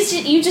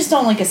 You just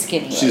don't like a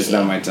skinny lady. She's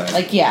not my type.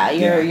 Like,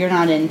 you're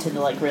not into the,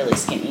 like, really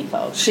skinny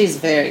folks. She's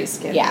very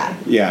skinny. Yeah.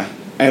 Yeah.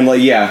 And,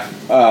 like,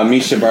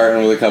 Misha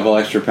Barton with a couple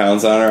extra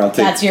pounds on her. I'll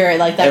take that's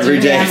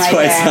every day,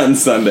 twice on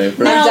Sunday. I'm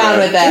down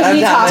with that. I'm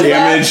down.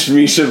 Damaged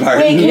Misha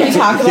Barton. Wait, can we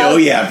talk about... Oh,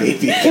 yeah,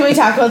 baby. Can we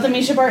talk about the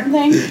Misha Barton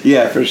thing?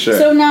 Yeah, for sure.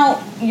 So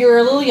now, you're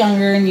a little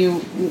younger,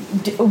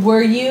 and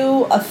were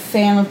you a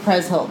fan of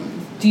Perez Hilton?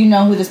 Do you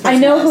know who this person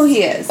is? I know who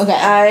he is. Okay.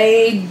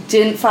 I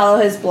didn't follow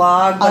his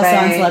blog, but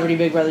also on Celebrity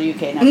Big Brother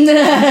UK now.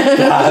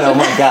 God, oh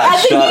my God,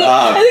 shut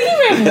up. I think he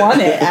may have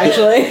won it,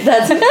 actually.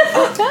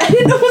 I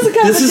didn't know it was a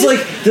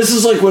competition. This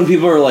is like when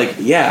people are like,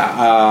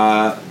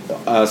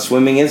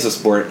 swimming is a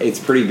sport. It's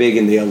pretty big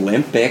in the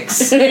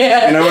Olympics.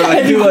 And I'm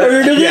like,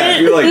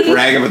 you're like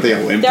bragging about the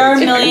Olympics. There are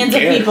millions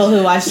of people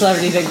who watch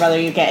Celebrity Big Brother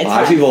UK. It's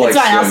fine. People it's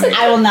like fine.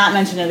 I will not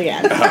mention it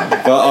again.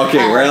 Well,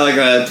 okay, we're at like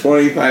a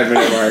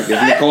 25-minute mark.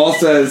 If Nicole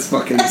says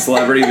fucking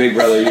Celebrity Big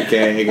Brother UK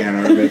again,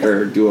 I'm gonna make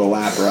her do a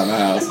lap around the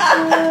house.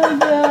 Oh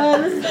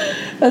God,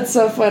 that's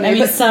so funny. I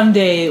mean,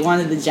 someday one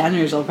of the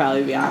Jenners will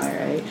probably be on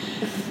it, right?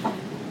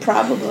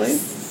 Probably.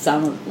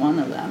 One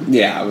of them.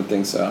 Yeah, I would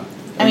think so.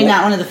 I mean,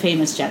 not one of the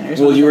famous Jenners.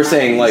 Well, you were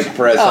saying, like,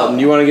 Perez Hilton.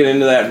 You want to get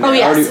into that? Oh,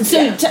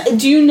 yeah.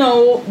 Do you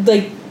know,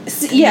 like...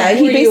 Yeah,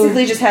 he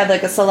basically just had,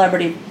 like, a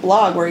celebrity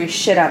blog where he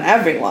shit on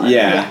everyone.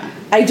 Yeah.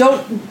 I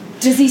don't...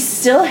 Does he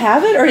still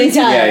have it? Or he does.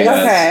 Yeah, he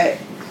does. Okay.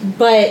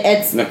 But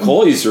it's...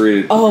 Nicole used to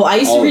read it I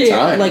used to read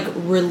it, like,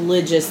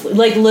 religiously.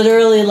 Like,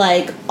 literally,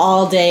 like,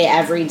 all day,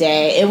 every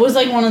day. It was,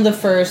 like, one of the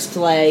first,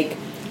 like,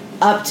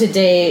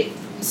 up-to-date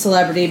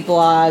celebrity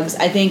blogs.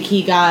 I think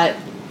he got...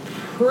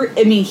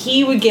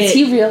 he would get... Is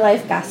he real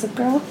life Gossip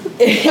Girl?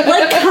 Like,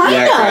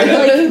 kind of.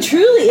 Like,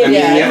 truly. I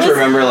mean, you have to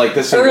remember, like,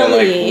 this would have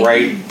been, like,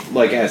 right,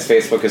 like, as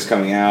Facebook is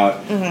coming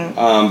out.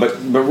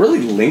 Mm-hmm. But really,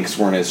 links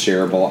weren't as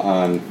shareable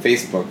on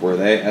Facebook, were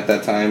they, at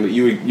that time? But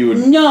you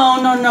would...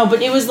 No,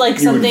 but it was, like,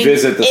 something... You would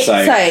visit the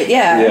site.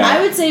 Yeah.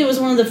 I would say it was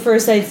one of the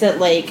first sites that,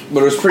 like...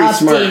 But it was pretty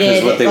smart,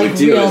 because what they would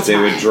do is they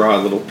would time. draw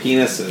little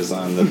penises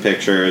on the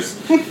pictures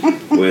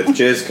with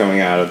jizz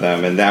coming out of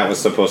them, and that was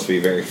supposed to be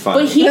very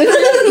funny. But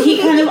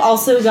he kind of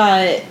also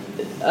got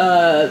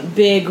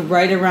big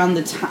right around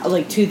the time,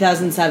 like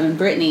 2007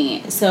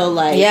 Britney. So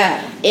like,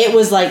 it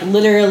was like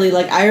literally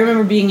like I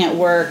remember being at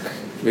work.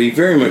 But he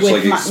very much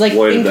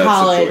exploited in that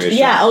college. situation.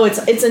 Yeah.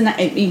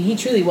 I mean, he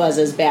truly was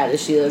as bad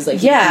as she was.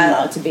 Like,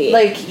 allowed to be.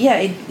 Like,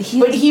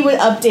 but he would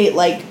update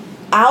like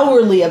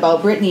hourly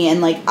about Britney,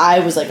 and like I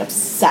was like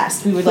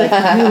obsessed. We would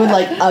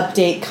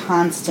update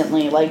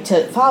constantly, like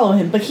to follow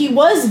him. But he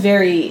was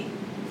very.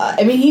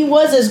 He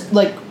was as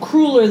like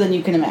crueler than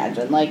you can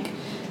imagine. Like.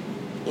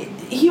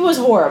 He was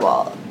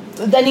horrible.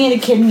 Then he had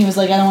a kid and he was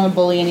like, I don't want to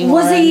bully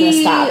anymore. Was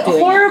he stop doing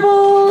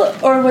horrible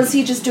or was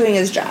he just doing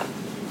his job?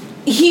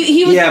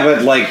 He was. Yeah,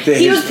 but like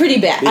he was pretty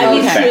bad.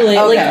 Truly.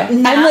 Okay. Like,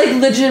 I'm like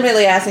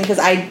legitimately asking because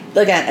I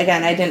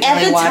didn't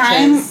really watch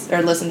his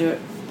or listen to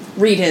it,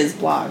 read his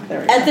blog. There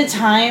we go. At the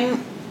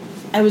time,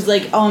 I was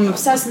like, oh, I'm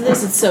obsessed with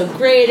this. It's so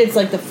great. It's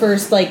like the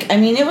first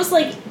it was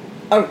like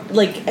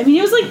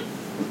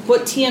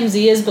what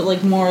TMZ is, but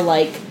like more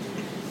like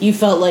you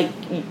felt like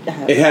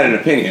it had an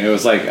opinion. It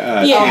was like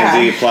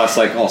Tansy plus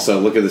like also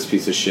look at this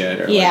piece of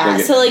shit. Or yeah,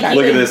 like,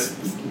 look at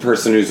this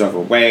person who's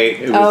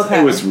overweight. It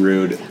was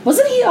rude.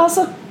 Wasn't he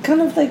also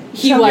kind of like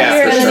he was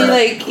for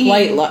sure.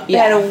 he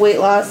had a weight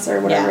loss or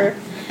whatever? Yeah.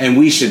 And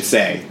we should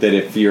say that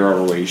if you're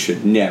overweight, you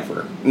should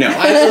never. No,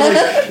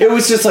 it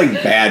was just like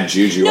bad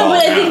juju. No, all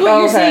but I think what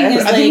you're saying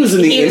is I think it was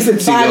in the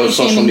infancy of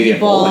social media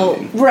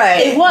bullying.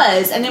 Right. It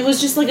was, and it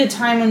was just like a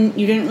time when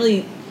you didn't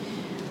really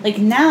like.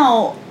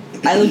 Now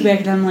I look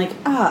back and I'm like,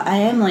 I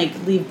am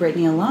like, leave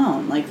Brittany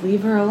alone. Like,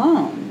 leave her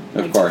alone.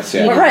 Of course,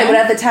 yeah. But right, but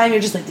at the time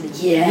you're just like,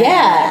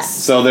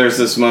 yes. So there's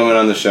this moment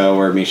on the show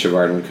where Misha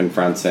Barton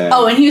confronts him.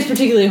 Oh, and he was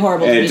particularly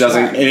horrible. And it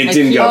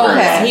didn't go very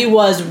well. He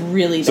was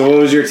really bad. So what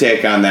was your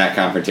take on that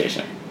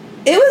confrontation?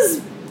 It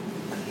was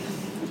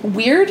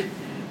weird,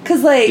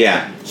 cause like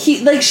he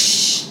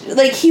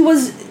he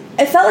was.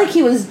 I felt like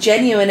he was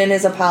genuine in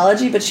his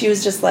apology, but she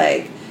was just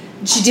like,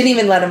 she didn't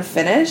even let him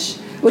finish,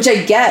 which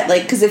I get,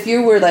 like, because if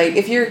you're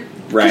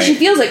right, she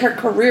feels like her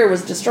career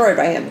was destroyed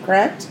by him,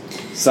 correct?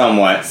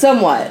 Somewhat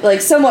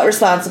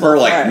responsible. Her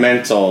like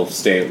mental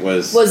state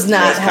was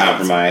not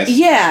compromised.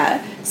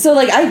 Yeah, so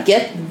like I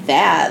get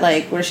that,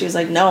 like where she was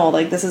like, no,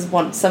 like this is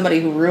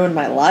somebody who ruined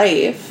my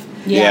life.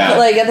 Yeah. But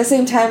like at the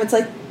same time, it's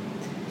like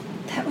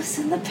that was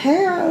in the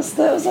past.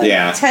 That was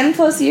like 10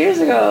 plus years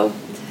ago.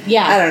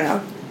 Yeah, I don't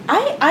know.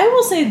 I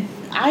will say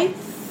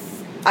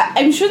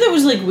I'm sure there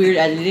was like weird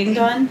editing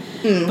done,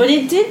 but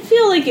it did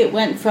feel like it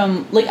went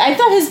from like I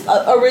thought his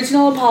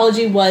original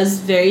apology was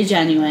very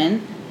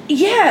genuine.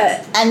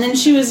 Yeah, and then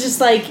she was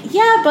just like,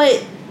 yeah,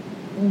 but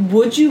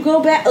would you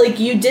go back? Like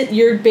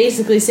you're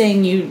basically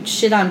saying you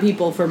shit on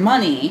people for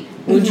money.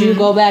 Would you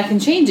go back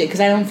and change it? Because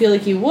I don't feel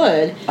like you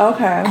would.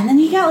 Okay. And then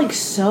he got like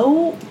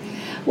so.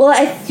 Well,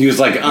 he was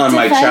like on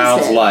my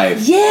child's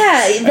life.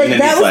 Yeah, like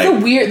that was like, the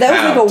weird. That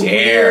was like a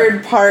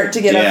weird part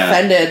to get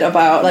offended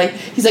about. Like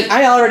he's like,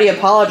 I already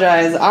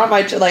apologized on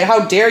my like.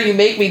 How dare you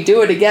make me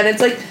do it again?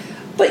 It's like,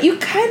 but you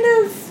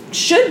kind of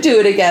should do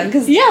it again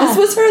because this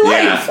was her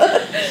life.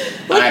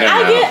 Like,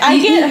 I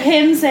get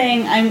him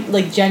saying I'm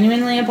like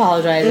genuinely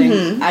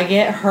apologizing. I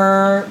get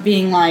her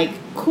being like,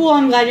 cool,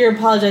 I'm glad you're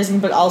apologizing,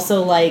 but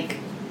also like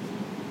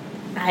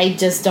I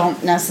just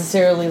don't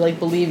necessarily like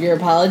believe your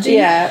apology.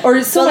 Yeah,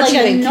 or so much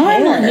like a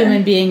normal care.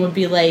 Human being would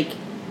be like,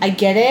 I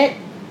get it.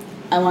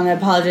 I want to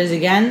apologize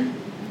again.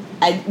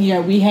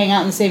 We hang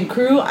out in the same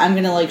crew. I'm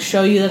gonna like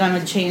show you that I'm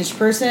a changed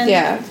person.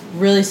 Yeah,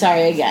 really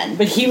sorry again.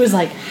 But he was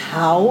like,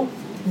 how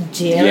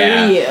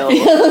dare you?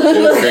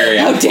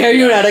 How dare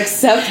you not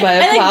accept my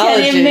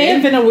apology? Again, it may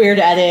have been a weird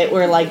edit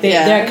where like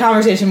their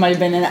conversation might have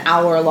been an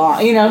hour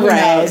long. Who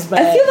knows? But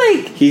I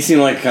feel like he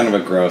seemed like kind of a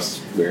gross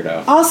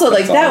weirdo. Also,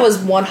 like that was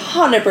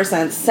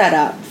 100% set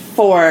up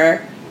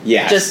for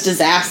just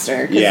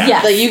disaster.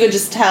 Like you could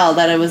just tell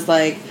that it was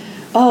like,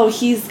 oh,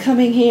 he's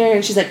coming here,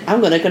 and she's like, I'm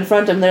going to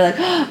confront him. They're like,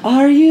 oh,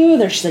 are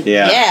you? And she's like,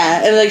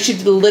 yeah, and like she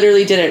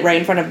literally did it right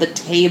in front of the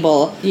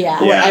table,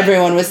 where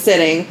everyone was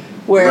sitting.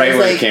 Whereas, right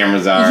where like, the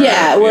cameras are.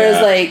 Yeah,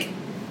 whereas, like,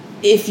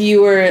 if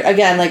you were,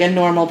 again, like a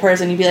normal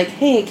person, you'd be like,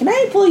 hey, can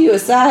I pull you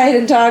aside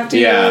and talk to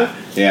you?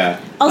 Yeah.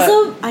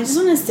 Also, I just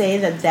want to say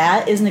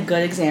that isn't a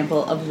good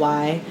example of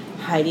why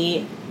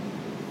Heidi,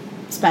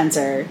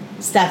 Spencer,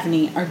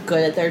 Stephanie are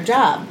good at their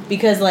job.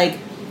 Because, like,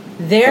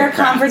 their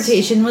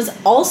confrontation was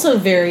also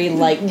very,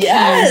 like, but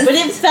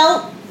it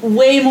felt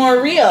way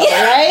more real, right?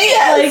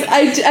 Yes.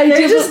 Like,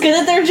 they're just good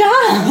at their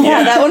job.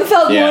 Yeah, that one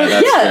felt more.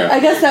 Yeah, I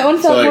guess that one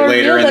felt more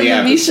later real in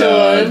than the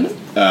episode,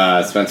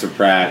 one. Spencer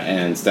Pratt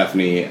and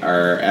Stephanie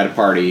are at a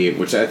party,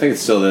 which I think is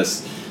still the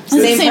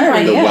same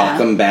party, the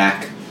Welcome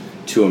Back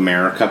to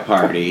America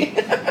party,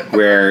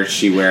 Where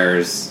she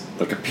wears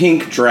like a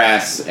pink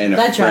dress and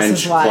that a dress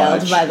French is wild,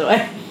 clutch. by the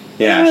way.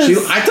 Yeah,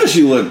 I thought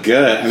she looked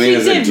good. I mean,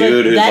 as a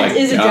dude who's that like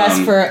is a dress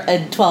for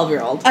a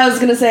 12-year-old. I was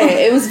gonna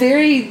say it was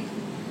very.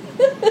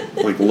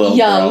 Like little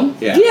young,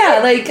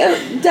 girl. like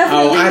definitely.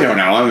 Oh, I don't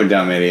know. I'm a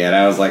dumb idiot.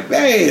 I was like,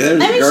 hey,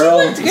 there's a girl.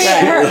 She looked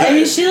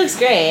great. She looks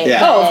great. Yeah.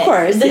 Oh, of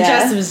course. The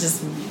dress was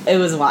just, it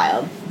was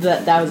wild.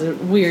 That was a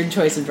weird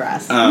choice of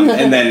dress.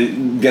 And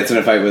then gets in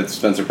a fight with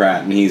Spencer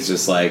Pratt, and he's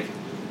just like,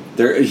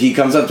 he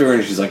comes up to her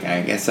and she's like,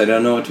 I guess I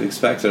don't know what to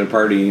expect at a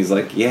party. And he's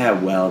like, yeah,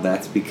 well,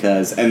 that's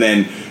because. And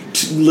then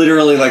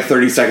literally like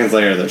 30 seconds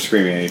later, they're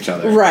screaming at each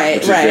other. Right,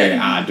 which is very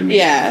odd to me.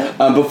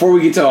 Yeah. Before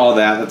we get to all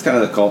that, that's kind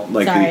of the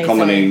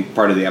culminating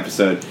part of the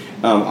episode.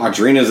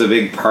 Audrina's a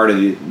big part of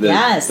the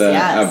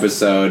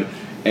episode.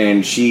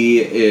 And she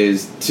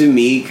is, to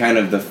me, kind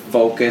of the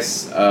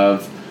focus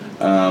of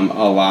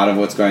a lot of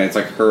what's going on. It's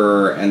like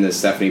her and the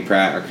Stephanie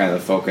Pratt are kind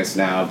of the focus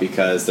now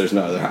because there's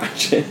no other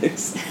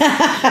options.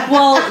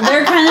 Well,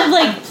 they're kind of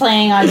like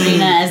playing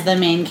Audrina as the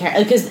main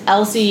character because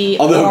Elsie.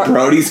 Although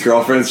Brody's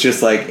girlfriend's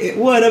just like,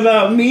 what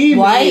about me,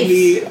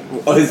 baby?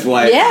 His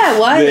wife. Yeah,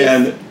 wife.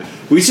 Man,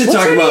 we should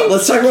talk about.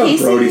 Let's talk about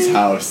Brody's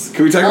house.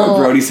 Can we talk about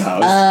Brody's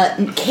house?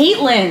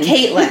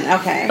 Caitlin.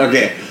 Okay.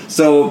 Okay.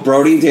 So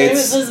Brody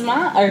dates his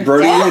mom.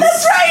 Brody.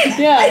 That's right.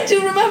 Yeah, I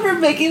do remember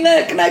making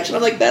that connection.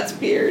 I'm like, that's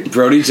weird.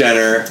 Brody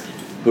Jenner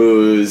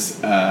whose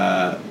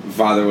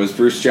father was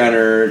Bruce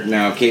Jenner,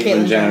 now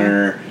Caitlyn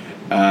Jenner,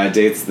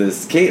 dates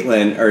this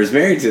Caitlyn, or is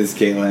married to this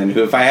Caitlyn,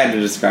 who, if I had to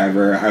describe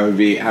her,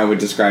 I would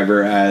describe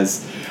her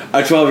as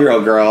a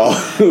 12-year-old girl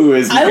who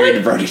is married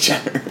to Brody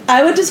Jenner.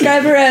 I would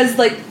describe her as,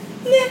 like,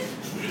 meh.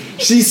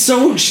 She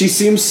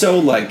seems so,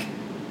 like,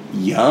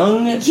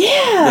 young.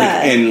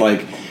 Yeah. And,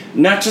 like,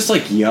 not just,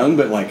 like, young,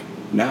 but, like,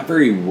 not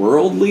very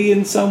worldly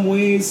in some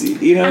ways.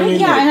 You know what I mean?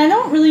 Yeah, like, and I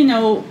don't really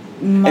know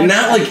much and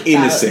not, like, about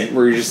innocent,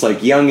 where you're just,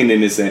 like, young and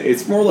innocent.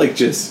 It's more like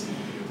just,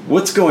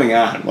 what's going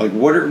on? Like,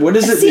 what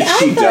is it that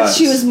she does? I thought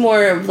she was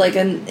more of, like,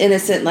 an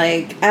innocent,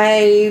 like,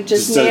 I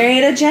just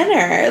married a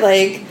Jenner.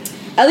 Like,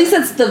 at least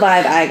that's the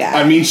vibe I got.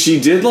 I mean, she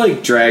did,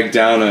 like, drag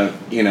down a,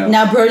 you know.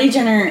 Now, Brody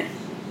Jenner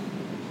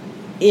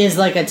is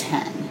like a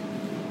 10.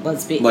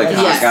 Let's be like a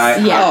hot guy.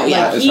 Yeah, hot,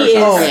 yeah, as he far as is.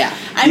 hot guy. Yeah,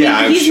 I mean,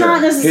 I'm he's sure.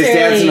 not necessarily. His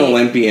dad's an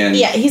Olympian.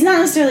 Yeah, he's not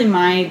necessarily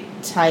my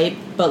type,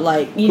 but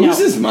like you know. Who's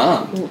his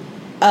mom?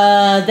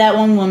 That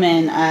one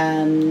woman.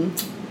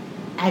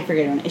 I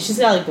forget her name. She's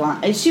got like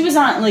blonde. She was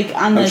on like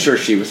on the. I'm sure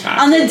she was hot.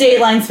 On the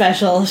Dateline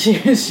special,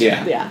 she was.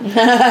 Yeah. But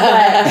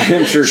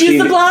I'm sure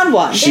she's the blonde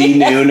one. She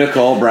knew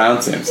Nicole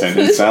Brown Simpson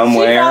in some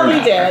way or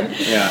another. She probably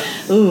did. Yeah.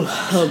 Ooh,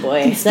 oh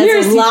boy, that's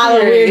a lot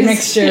of weird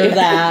mixture of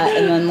that,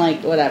 and then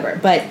like whatever.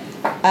 But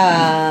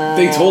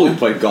they totally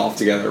played golf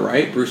together,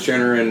 right? Bruce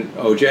Jenner and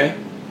OJ.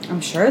 I'm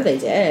sure they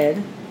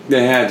did.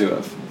 They had to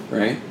have,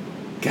 right?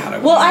 God,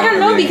 I don't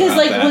know because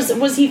like that.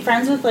 was he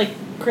friends with like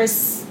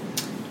Kris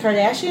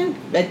Kardashian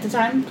at the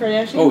time?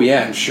 Kardashian. Oh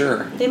yeah, I'm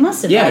sure. They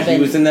must have. Yeah, been.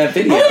 he was in that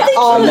video.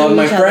 I love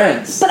my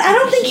friends. But I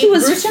don't think he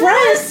was Bruce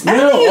friends. Jenner? I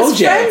don't think he was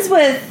OJ. friends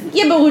with.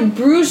 Yeah, but would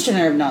Bruce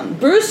Jenner have known?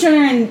 Bruce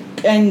Jenner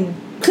and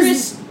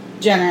Kris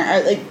Jenner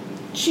are like.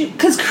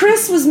 Because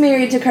Kris was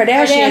married to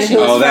Kardashian, who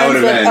was that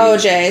friends with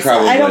OJ. So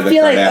I don't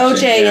feel like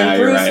OJ and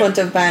Bruce wouldn't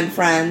have been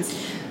friends.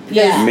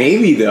 Yeah.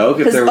 Maybe though,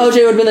 because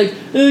OJ would be like,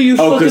 "Oh, you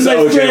fucking my friends."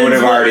 Oh, because OJ would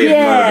have already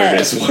murdered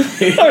his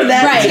wife. Or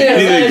that too.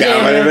 You think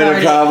that would have been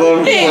a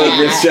problem?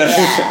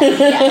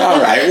 Yeah.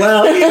 All right.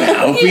 Well, you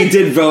know, if he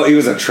did vote, he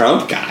was a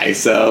Trump guy,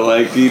 so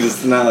like he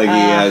just not like he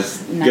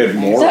has good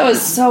morals. That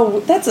was so.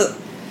 That's a.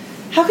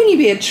 How can you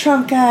be a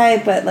Trump guy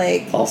but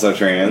like also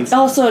trans?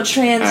 Also a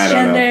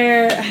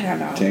transgender. I don't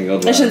know.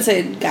 Tangled I shouldn't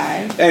say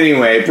guy.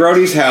 Anyway,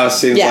 Brody's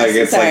house seems like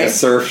it's sorry. like a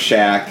surf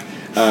shack.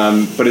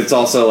 But it's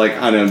also like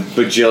on a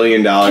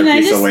bajillion-dollar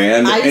piece of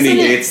land, and he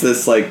dates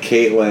this like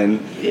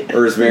Caitlyn,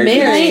 or is married to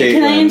this Caitlyn.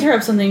 Can I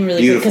interrupt something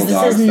really quick? Because this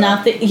has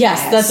nothing.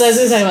 Yes, that's what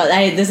I was talking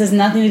about. This has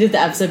nothing to do with the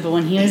episode. But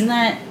when he was in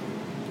that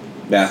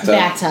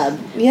bathtub,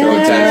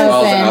 throwing tennis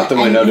balls out the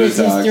window to his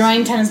dogs. He's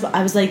throwing tennis balls.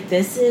 I was like,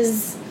 this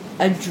is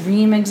a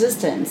dream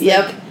existence.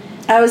 Yep. Like,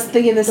 I was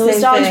thinking the same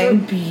thing. Those dogs were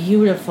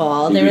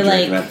beautiful. You'd they were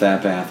like at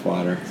that bath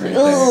water. Right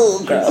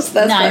oh, gross.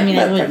 That's no, I mean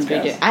I wouldn't be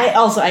doing. I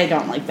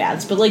don't like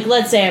baths, but like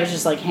let's say I was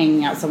just like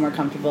hanging out somewhere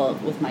comfortable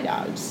with my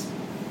dogs.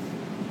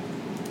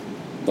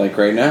 Like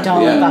right now?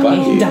 Don't let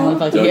Bucky.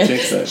 Don't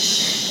jinx it.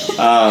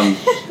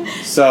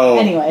 So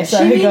anyway,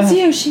 she means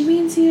you. She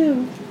means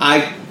you.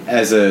 I,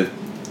 as a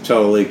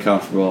totally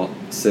comfortable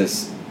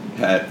cis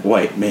het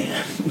white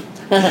man.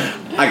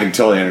 I can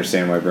totally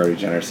understand why Brody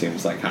Jenner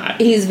seems like hot.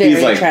 He's very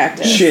like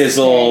attractive.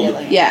 Chiseled,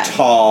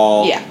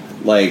 tall,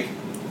 like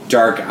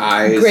dark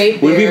eyes.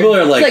 Great beard. When people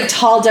are like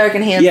tall, dark,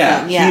 and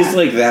handsome. Yeah, he's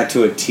like that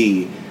to a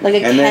T. Like a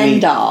and Ken then he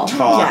doll.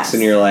 Talks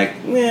and you're like,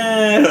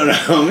 I don't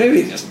know,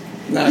 maybe just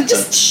not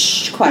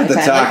just quiet the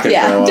time. talking.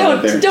 Yeah,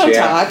 don't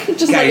talk.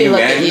 Just let me look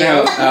at you.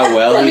 How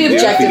well let me he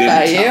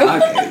objectify you.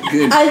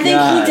 I think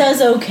he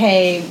does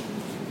okay.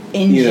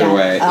 Either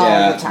way,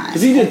 all the time.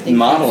 Because he did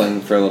modeling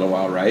for a little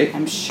while, right?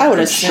 I'm sure. I would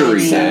assume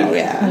he so. did.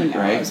 Yeah. Who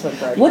knows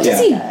what does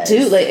he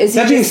do? Like, is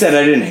that he being said,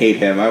 I didn't hate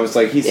him. I was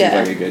like, he seems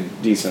like a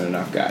good, decent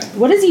enough guy.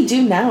 What does he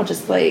do now?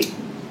 Just like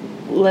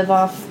live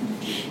off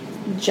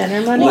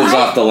Jenner money? Lives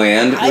off the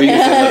land. Live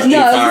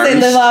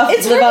off.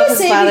 It's live hard off to his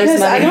say father's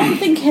because money. I don't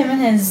think him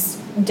and his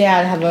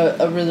dad have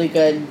a really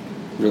good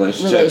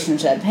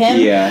relationship. Him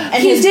and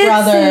he his did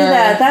brother.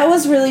 Say that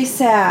was really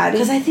sad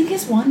because I think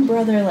his one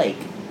brother, like,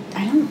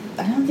 I don't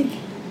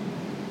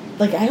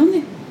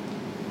think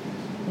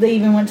they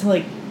even went to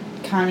like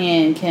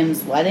Kanye and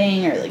Kim's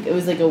wedding, or like it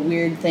was like a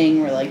weird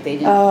thing where like they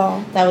didn't.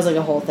 Oh, that was like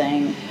a whole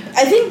thing.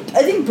 I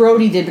think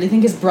Brody did, but I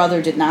think his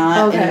brother did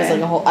not. Okay. And it was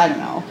like a whole. I don't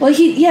know. Well,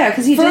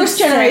 because he first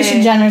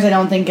generation Jenners, I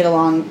don't think get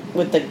along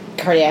with the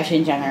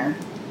Kardashian Jenner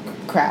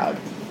crowd.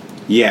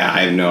 Yeah,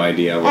 I have no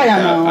idea. I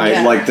don't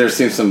know. Like there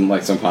seems some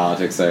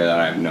politics there that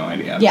I have no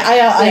idea. Yeah,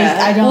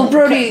 I don't.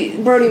 Well,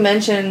 Brody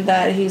mentioned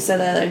that he said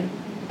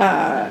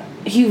that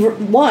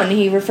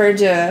he referred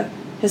to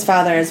his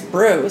father as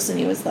Bruce, and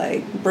he was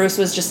like, Bruce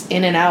was just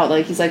in and out.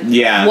 Like he's like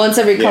once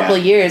every couple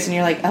of years, and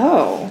you're like,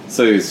 oh.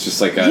 So he was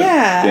just like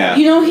a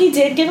You know, he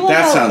did get a lot.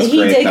 That sounds he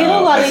great. Did get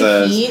a lot as of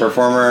a heat.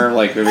 performer,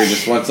 like maybe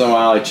just once in a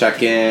while I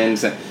check in.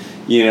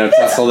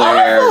 Tussle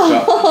there.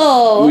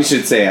 So we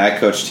should say I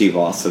coach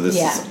T-ball, so this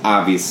is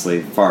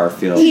obviously far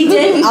afield. He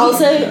did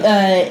also.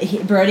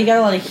 Brody got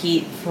a lot of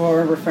heat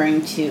for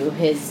referring to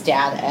his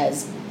dad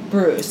as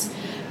Bruce,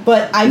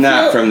 But I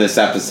Not feel, from this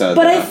episode.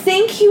 But though. I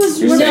think he was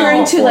You're saying referring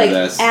all to, for like,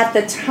 this. at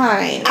the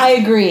time. I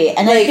agree.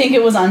 And I Like- think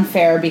it was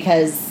unfair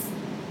because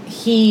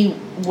he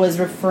was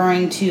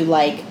referring to,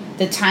 like,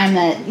 the time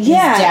that his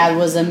Yeah. dad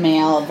was a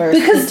male versus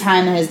Because- the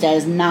time that his dad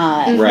is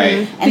not.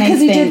 Right. And I because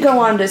he did think- go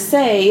on to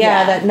say,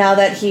 Yeah. that now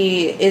that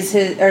he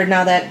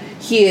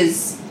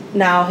is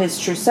now his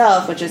true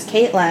self, which is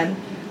Caitlyn,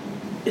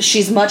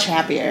 she's much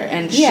happier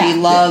and Yeah. she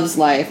loves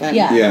life. And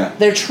Yeah. Yeah.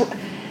 they're.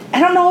 I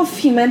don't know if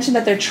he mentioned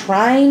that they're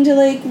trying to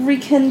like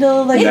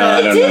rekindle like. No,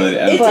 I don't know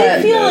that It But-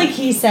 did feel like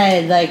he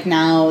said, like,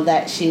 now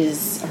that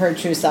she's her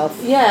true self,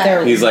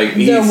 Yeah. He's like,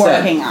 they're he said,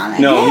 working on it.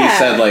 No, Yeah. he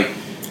said, like,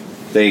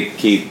 they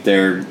keep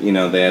their,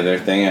 they have their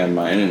thing on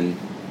mine,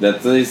 and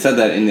he said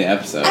that in the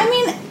episode. I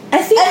mean, I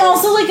think and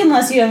also, like,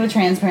 unless you have a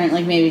transparent,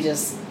 like, maybe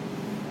just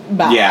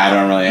bow Yeah, I out.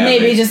 don't really have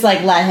Maybe any- just,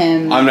 like, let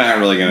him I'm not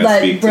really going to let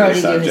speak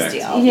Brody to the do his subject.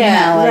 deal.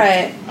 Yeah, like,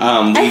 right.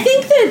 I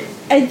think that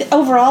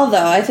overall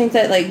though, I think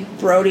that like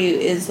Brody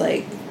is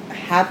like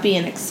happy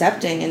and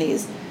accepting, and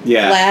he's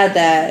glad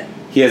that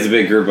he has a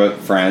big group of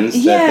friends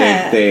Yeah.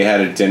 that they had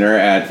a dinner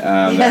at the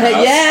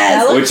house,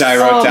 yes, which I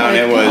wrote down.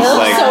 It was It looked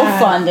like so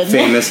fun, didn't it?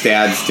 famous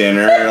dad's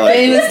dinner. Like,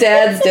 famous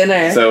dad's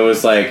dinner. so it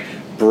was like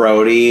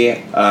Brody,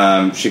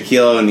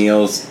 Shaquille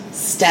O'Neal's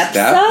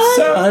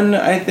stepson,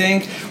 I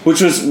think,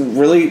 which was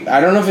really, I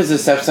don't know if it's a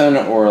stepson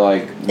or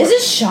like, Is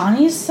it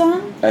Shawnee's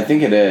son? I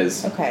think it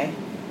is. Okay.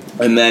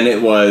 And then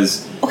it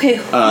was, Okay.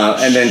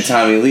 and then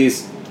Tommy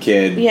Lee's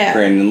kid, Yeah.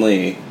 Brandon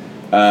Lee.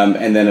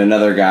 And then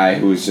another guy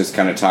who was just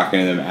kind of talking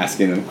to them,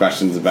 asking them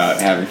questions about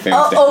having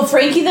famous dads. Oh,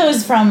 Frankie, that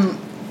was from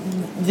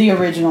the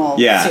original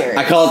series.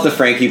 I call it the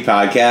Frankie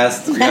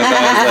podcast. You know what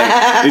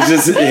I'm saying?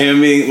 It's just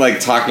him being, like,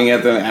 talking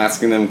at them,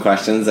 asking them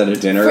questions at a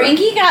dinner.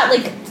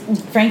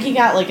 Frankie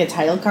got like a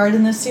title card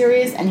in this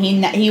series, and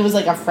he was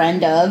like a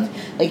friend of,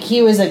 like,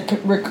 he was a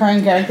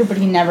recurring character, but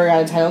he never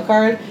got a title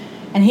card,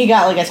 and he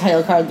got like a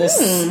title card this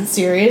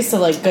series, so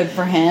like good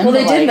for him. Well,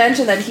 they but, did like,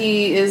 mention that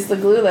he is the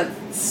glue that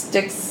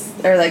sticks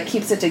or like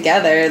keeps it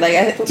together.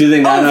 Like, Do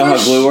they not know how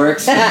glue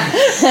works?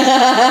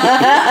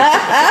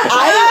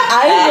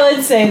 I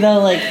would say though,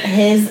 like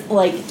his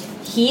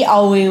he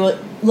always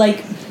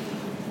like.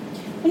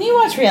 When you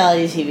watch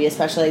reality TV,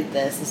 especially like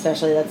this,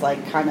 especially that's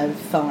like kind of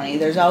phony,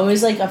 there's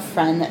always like a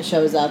friend that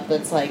shows up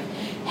that's like,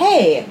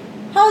 "Hey,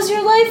 how's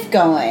your life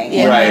going?"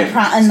 And Right.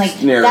 like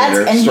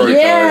Narrator, that's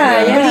storyteller,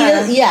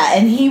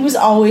 and he was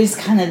always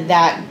kind of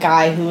that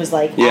guy who was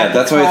like, Yeah, at the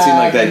that's why it seemed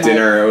like club that and,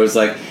 dinner. It was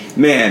like,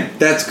 man,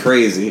 that's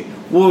crazy.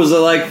 What was it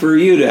like for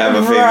you to have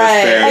a famous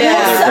Right, parent,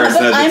 yeah. other person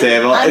But at the I'm-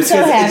 table? I'm It's so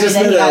 'cause it happy just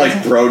that meant he that, got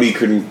like, to- Brody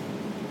couldn't.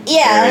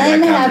 Yeah, carry and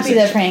I'm that happy conversation.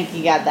 that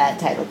Frankie got that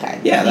title card.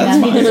 Yeah, You that's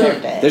know, he fine.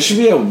 deserved it. There should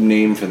be a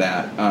name for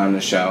that on the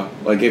show.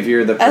 Like, if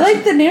you're the I person.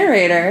 like the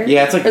narrator.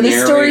 Yeah, it's like or the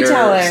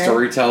narrator,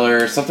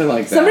 storyteller, something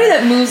like that. somebody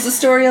that moves the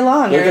story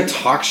along. Like or a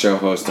talk show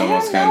host I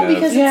almost, don't know, kind of.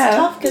 because Yeah. it's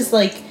tough because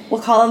like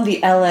we'll call him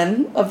the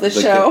Ellen of the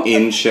Like show. the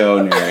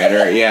in-show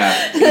narrator. Yeah,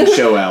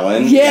 in-show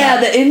Ellen.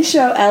 Yeah, the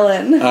in-show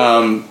Ellen.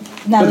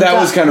 now But the that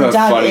dog- was kind of the a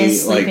dog funny,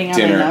 is sleeping like,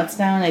 on dinner. my notes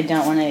now, and I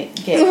don't want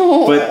to get.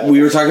 But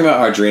we were talking about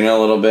Audrina a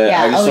little bit.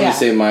 Yeah, I just oh, want yeah. to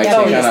say my Yeah,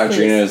 take please, on Audrina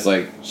please. is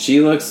like she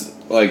looks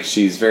like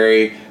she's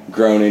very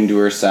grown into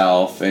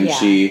herself, and Yeah.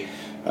 she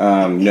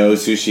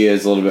knows who she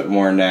is a little bit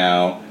more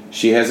now.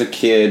 She has a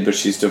kid, but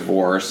she's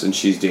divorced and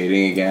she's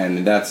dating again,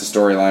 and that's a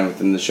storyline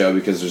within the show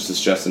because there's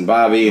this Justin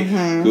Bobby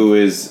who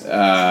is,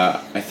 I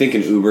think,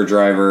 an Uber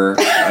driver.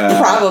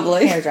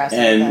 Probably. Hairdresser,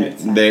 but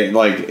it's And not. they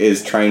like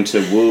is trying to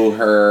woo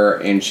her,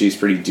 and she's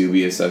pretty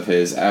dubious of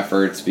his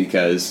efforts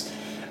because,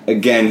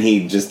 again,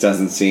 he just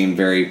doesn't seem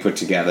very put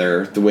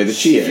together the way that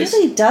she is.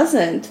 really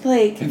doesn't.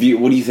 Like, What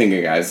do you think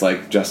of guys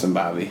like Justin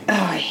Bobby? oh,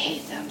 I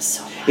hate them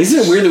so much.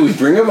 Isn't it weird that we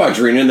bring up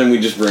Audrina and then we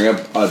just bring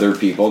up other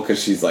people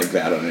because she's like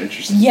that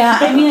uninteresting? Yeah,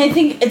 I mean, I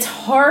think it's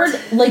hard.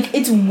 Like,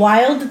 it's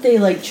wild that they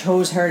like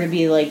chose her to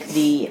be like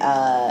the.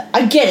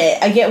 I get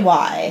it. I get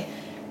why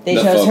they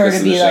The chose her focus to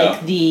of be the show.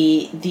 like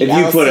the. If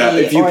you or put up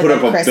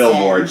the a Kristen.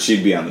 billboard,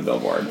 she'd be on the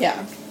billboard.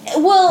 Yeah.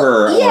 Well,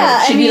 Her or-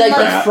 yeah, She'd I mean, be like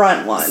Pratt. the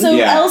front one. So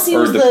Yeah, Elsie or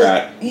was the the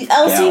Pratt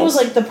Elsie was gals.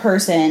 like the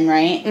person,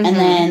 right? Mhm. And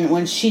then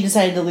when she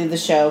decided to leave the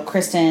show,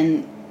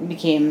 Kristen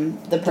became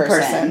the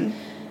person.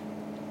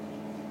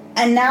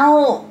 And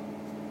now,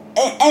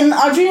 and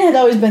Audrina had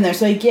always been there,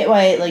 so I get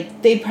why.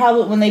 Like they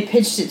probably when they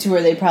pitched it to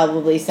her, they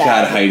probably said,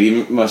 God,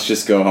 Heidi must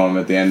just go home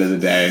at the end of the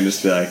day and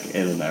just be like,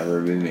 it'll never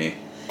be me.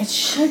 "It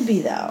should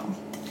be though."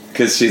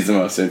 Because she's the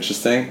most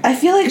interesting. I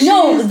feel like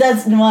No,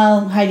 she's-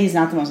 well, Heidi's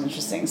not the most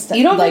interesting.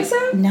 You don't like,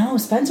 think so? No,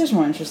 Spencer's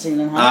more interesting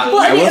than Heidi.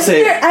 Well, I I mean, will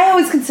say- I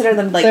always consider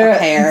them like They're a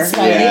pair. Spidey.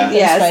 Yeah.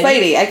 Yeah, They're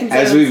Spidey. I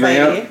consider As them we bring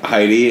Spidey. up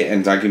Heidi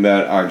and talking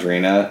about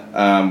Audrina,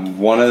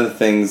 one of the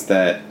things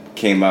that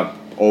came up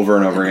over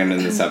and over again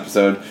in this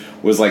episode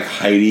was like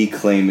Heidi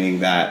claiming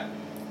that,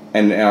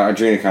 and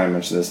Audrina kind of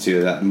mentioned this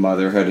too, that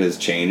motherhood has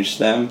changed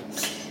them.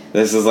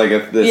 This is like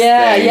this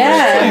Yeah, thing yeah.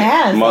 where it's like, It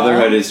has,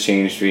 motherhood though. has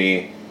changed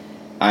me.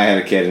 I had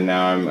a kid and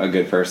now I'm a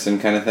good person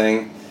kind of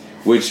thing.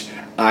 Which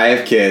I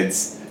have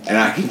kids and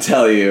I can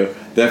tell you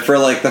that for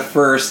like the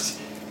first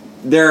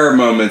there are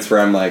moments where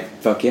I'm like,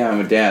 fuck yeah, I'm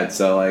a dad,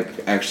 so,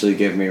 like, actually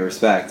give me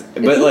respect.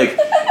 But, like,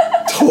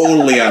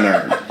 totally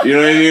unearned. You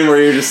know what I mean?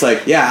 Where you're just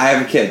like, yeah, I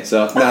have a kid,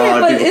 so not a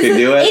lot of people can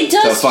do it. It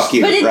does, so fuck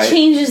you, but it right?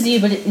 changes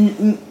you, but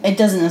it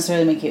doesn't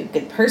necessarily make you a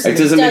good person. It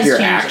doesn't make your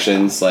change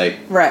actions,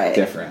 like,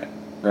 different.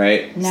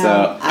 Right? No,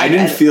 so I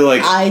didn't feel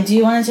like... I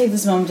do want to take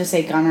this moment to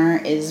say Gunnar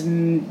is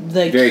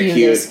the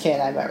cutest kid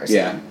I've ever seen.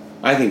 Yeah.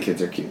 I think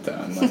kids are cute,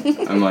 though.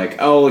 I'm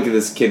like, oh, look at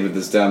this kid with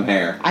this dumb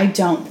hair. I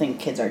don't think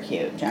kids are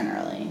cute,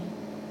 generally.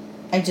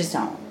 I just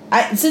don't.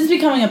 Since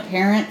becoming a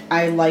parent,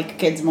 I like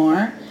kids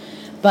more.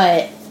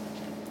 But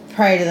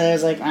prior to that, I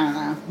was like, I don't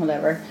know,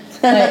 whatever.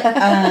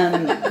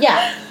 But,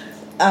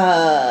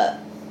 yeah.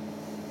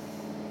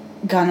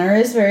 Gunnar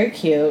is very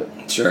cute.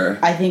 Sure.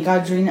 I think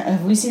Audrina...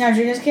 Have we seen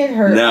Audrina's kid?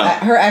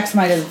 Her ex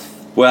might have...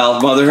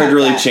 Well, motherhood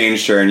really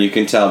changed her, and you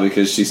can tell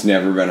because she's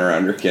never been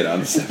around her kid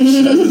on this episode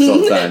this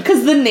whole time.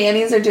 Because the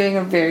nannies are doing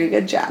a very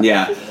good job.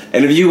 Yeah.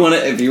 And if you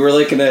were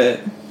like gonna...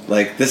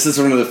 Like, this is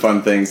one of the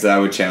fun things that I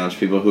would challenge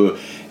people who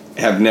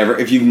have never...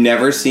 If you've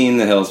never seen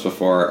The Hills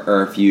before,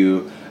 or if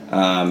you...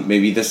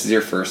 maybe this is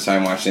your first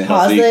time watching The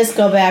Hills. Pause this,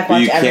 go back,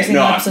 watch every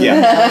single episode.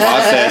 Yeah,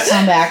 pause this.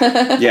 Come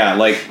back. Yeah,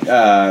 like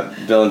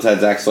Bill and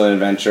Ted's Excellent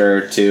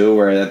Adventure 2,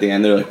 where at the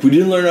end they're like, we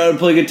didn't learn how to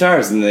play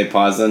guitars. And they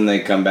pause and they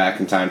come back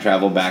and time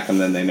travel back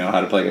and then they know how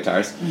to play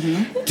guitars.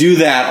 Mm-hmm. Do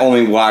that,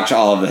 only watch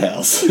all of The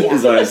Hills,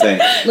 is what I'm saying.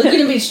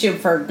 Laguna Beach Tube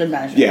for good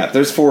measure. Yeah,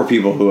 there's 4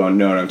 people who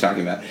know what I'm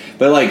talking about.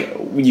 But, like,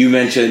 you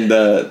mentioned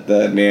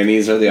the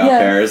nannies or the au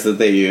pairs that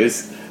they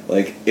use.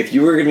 Like, if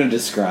you were going to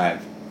describe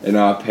an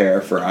au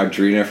pair for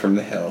Audrina from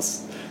The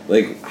Hills,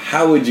 like,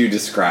 how would you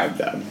describe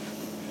them?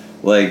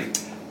 Like,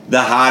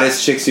 the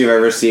hottest chicks you've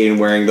ever seen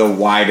wearing the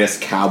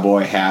widest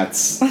cowboy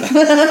hats.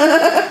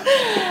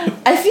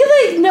 I feel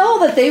like,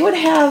 no, that they would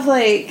have,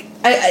 like...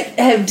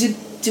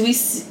 Do we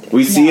see...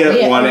 We see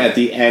one at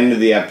the end of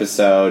the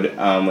episode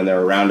when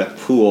they're around a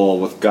pool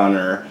with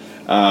Gunnar,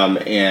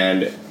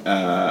 and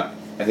I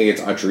think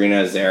it's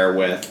Audrina is there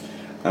with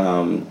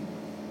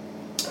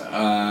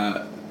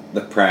the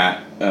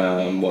Pratt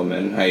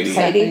woman, Heidi.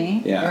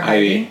 Stephanie. Yeah,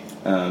 Heidi.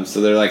 So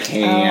they're like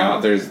hanging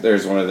out.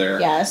 There's one of their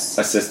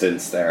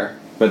assistants there,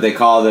 but they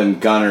call them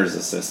Gunnar's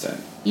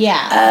assistant.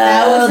 Yeah.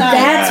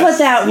 That's what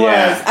that was.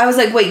 Yeah. I was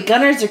like, wait,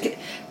 Gunnar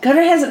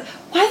hasn't...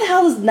 Why the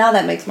hell now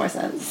that makes more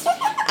sense?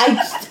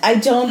 I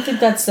don't think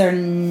that's their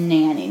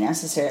nanny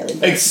necessarily.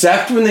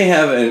 Except when they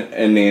have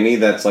a nanny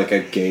that's like a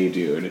gay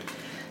dude.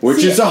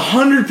 Which is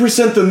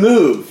 100% the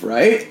move,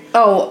 right?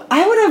 Oh,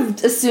 I would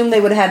have assumed they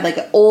would have had like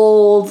an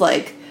old,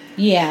 like...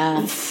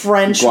 Yeah.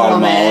 French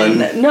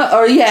woman.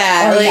 No,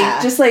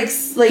 just like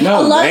no,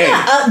 a lot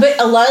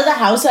but a lot of the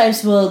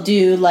housewives will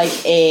do like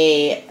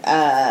an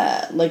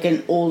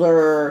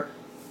older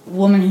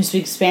woman who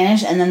speaks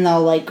Spanish, and then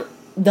they'll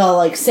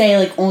say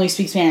like only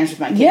speak Spanish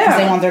with my kid because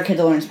they want their kid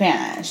to learn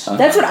Spanish. Uh-huh.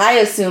 That's what I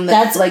assume.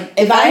 That's like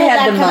if I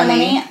had the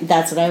money,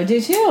 that's what I would do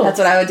too. That's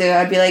what I would do.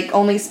 I'd be like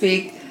only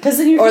speak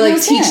or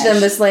like teach them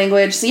this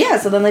language. So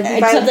so then like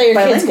except that your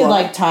kids could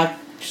like talk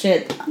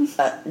shit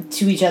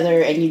to each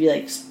other, and you'd be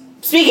like,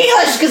 speak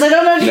English, because I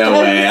don't know. No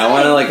way. I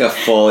want like a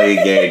fully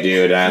gay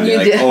dude. I'm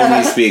like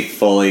only speak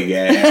fully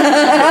gay. Kid,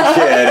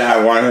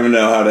 I want him to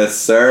know how to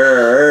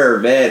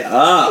serve it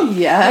up.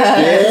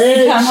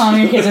 Yes. Come home,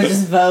 your kids are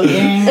just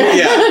voguing.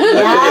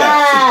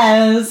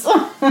 Yes.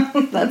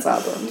 That's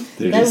awesome.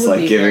 They're just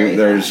like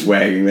they're just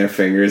wagging their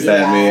fingers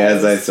at me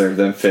as I serve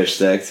them fish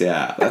sticks.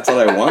 Yeah, that's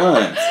what I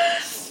want.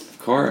 Of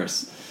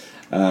course.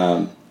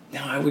 No,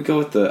 I would go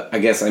with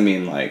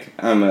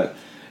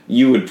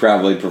you would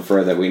probably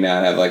prefer that we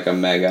not have like a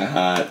mega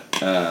hot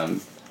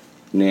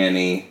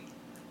nanny.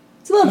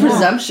 It's a little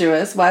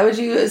presumptuous. Why would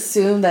you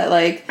assume that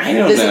like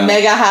this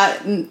mega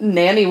hot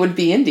nanny would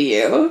be into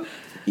you?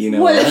 You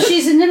know what if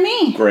she's into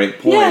me? Great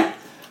point.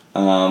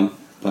 Yeah.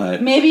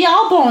 But maybe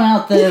I'll bone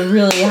out the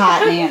really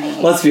hot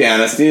nanny. Let's be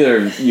honest,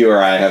 neither you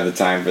or I have the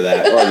time for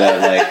that, or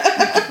that like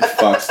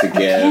fucks to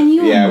give. Can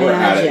you imagine? We're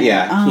out of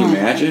can you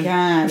imagine? God.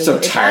 I'm so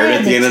tired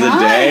at the end of the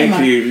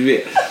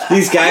day.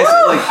 These guys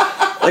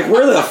like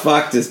where the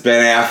fuck does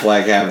Ben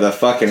Affleck have the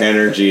fucking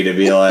energy to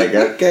be like,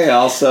 okay,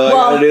 I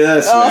gotta do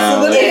this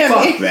now.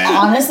 Fuck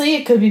that. Honestly,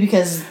 it could be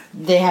because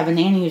they have a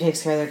nanny who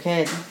takes care of their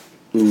kid.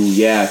 Ooh,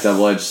 yeah,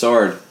 double-edged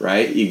sword,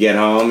 right? You get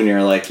home and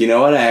you're like, you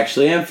know what? I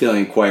actually am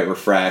feeling quite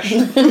refreshed.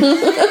 You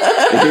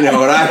know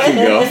what I could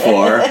go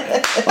for?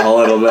 A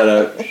little bit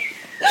of,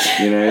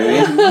 you know what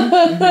I mean?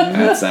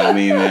 That's not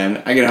me,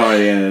 man. I get home at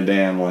the end of the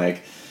day, I'm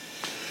like,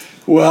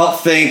 well,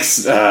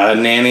 thanks,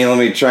 nanny. Let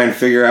me try and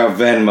figure out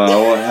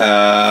Venmo.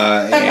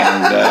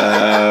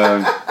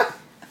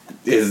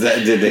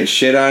 Did they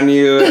shit on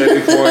you at any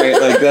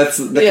point? Like, that's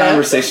the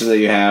conversations that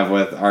you have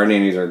with our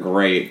nannies are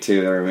great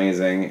too. They're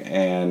amazing,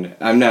 and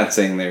I'm not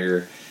saying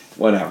they're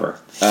whatever.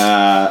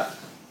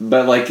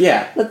 But like,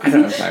 yeah, I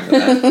don't have time for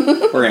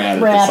that. We're gonna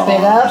edit Wrap this all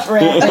it up.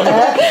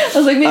 I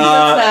was like, maybe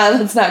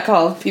let's not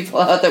call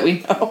people out that we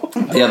know.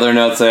 The other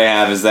notes that I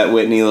have is that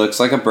Whitney looks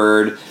like a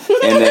bird,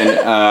 and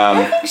then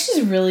I think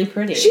she's really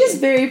pretty. She is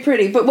very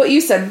pretty, but what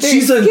you said,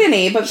 very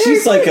skinny, but very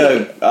she's pretty.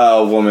 like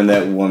a woman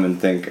that women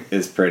think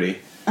is pretty.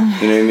 You know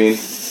what I mean?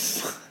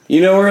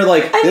 You know, where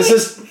like this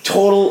is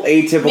total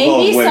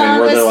atypical of women,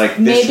 where they're like,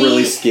 this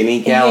really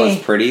skinny gal is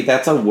pretty.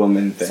 That's a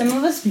woman thing. Some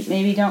of us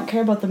maybe don't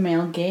care about the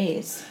male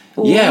gaze.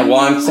 Yeah, well,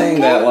 I'm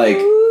saying that like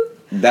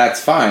that's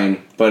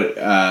fine, but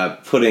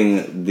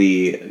putting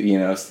the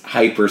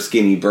hyper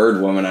skinny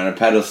bird woman on a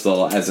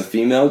pedestal as a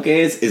female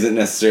gaze isn't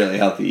necessarily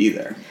healthy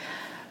either.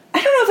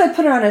 I don't know if I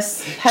put her on a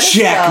pedestal.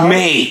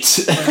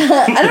 Checkmate.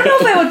 I don't know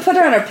if I would put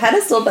her on a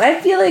pedestal, but I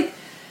feel like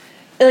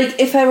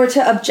if I were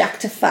to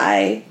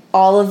objectify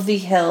all of the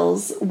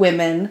Hills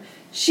women,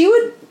 she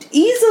would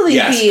easily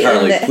be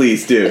Carly, in there.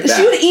 please do that.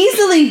 She would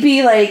easily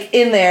be like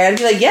in there and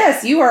be like,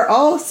 yes, you are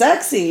all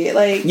sexy.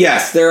 Like,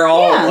 yes, they're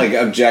all like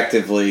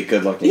objectively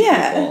good looking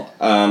Yeah.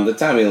 people. The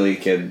Tommy Lee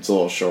kid's a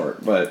little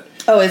short, but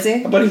oh, is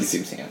he? But he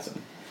seems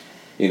handsome.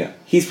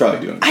 He's probably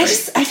doing great.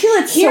 I feel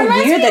it's so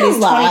weird that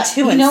he's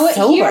 22 and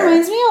sober. He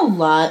reminds me a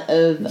lot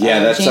of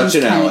that's James such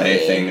an Kennedy.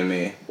 LA thing to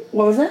me.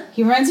 What was it?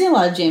 He reminds me a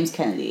lot of James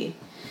Kennedy.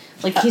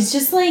 Like, he's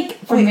just like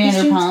from wait,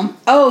 who's Vanderpump.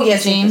 Oh,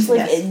 yes, James.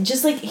 Like, yes.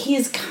 just like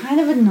he's kind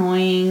of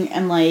annoying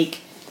and like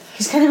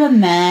he's kind of a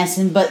mess.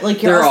 And but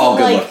like you're They're also all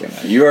good like,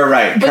 looking. You are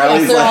right. but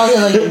Carly's yes, they're all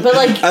good looking. But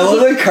like I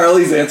love that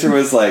Carly's answer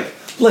was like,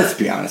 let's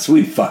be honest,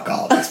 we'd fuck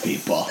all these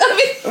people.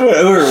 Who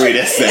are we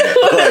to say?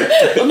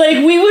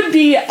 Like we would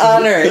be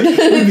honored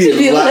We'd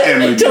be, to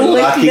and we'd be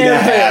lick lucky their to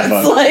have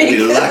boots. them. Like, We'd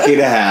be lucky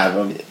to have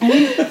them.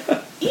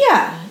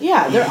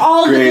 yeah, they're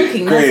all good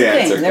looking. That's great the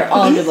thing. answer, They're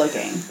Carly. all good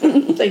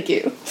looking. thank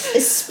you.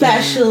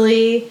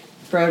 Especially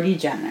Brody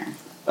Jenner.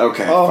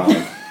 Okay, Oh.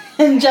 fine.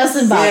 And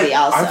Justin Bobby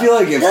also. I feel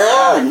like if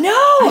Oh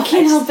no! I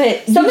can't help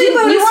it. Something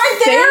about you his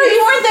weren't there. face.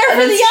 You weren't there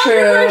for the That's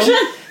younger true.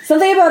 version.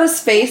 Something about his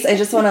face, I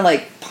just want to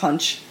like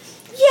punch.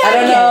 Yeah, I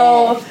don't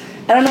know.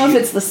 I don't know if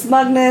it's the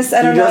smugness.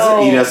 I don't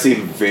know. He does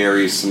seem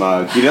very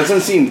smug. He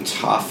doesn't seem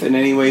tough in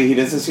any way. He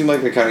doesn't seem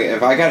like the kind of...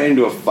 If I got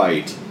into a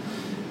fight,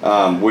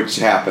 which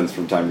happens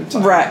from time to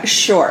time... Right,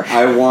 sure.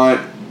 I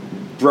want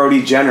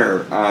Brody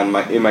Jenner in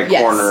my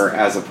Yes. corner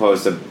as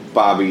opposed to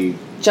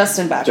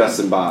Justin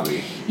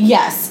Bobby.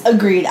 Yes,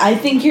 agreed. I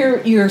think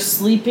you're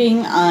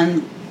sleeping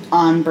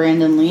on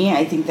Brandon Lee.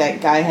 I think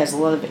that guy has a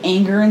lot of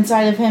anger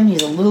inside of him.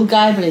 He's a little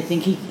guy, but I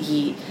think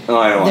he Oh,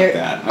 I don't want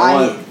that. I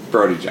want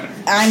Brody Jenner.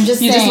 I'm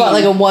just You saying. just want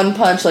like a one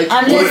punch, like.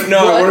 I'm just-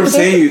 What I'm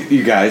saying,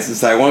 you guys,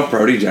 is I want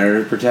Brody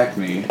Jenner to protect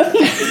me.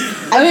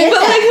 I mean,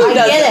 but, like, who I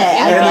doesn't? get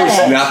it. I And get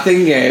there's it.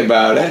 nothing gay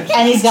about it.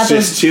 And he's got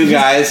It's just two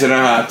guys in a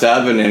hot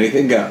tub and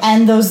anything goes.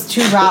 And those two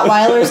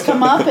Rottweilers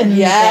come up, and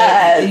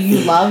Yes.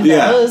 you love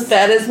Yeah. those.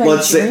 That is my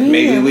Let's say dream.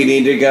 maybe we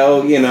need to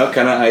go,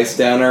 kind of ice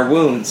down our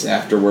wounds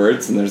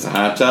afterwards. And there's a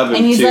hot tub and,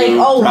 And he's two like,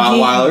 "Oh,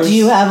 Rottweilers. do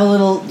you have a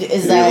little? Is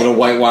Maybe that a little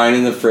white wine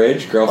in the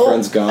fridge?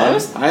 Girlfriend's gone. I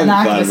was I haven't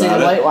not thought going to say about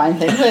the it. white wine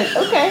thing, but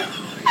okay.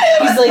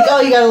 He's like,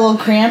 "Oh, you got a little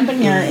cramp in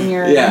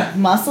your Yeah.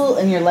 muscle,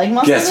 in your leg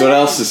muscle." Guess what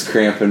else is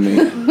cramping me?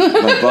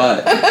 My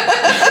butt.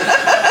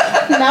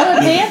 Now my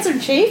pants are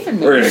chafing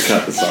me. We're gonna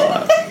cut this all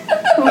out.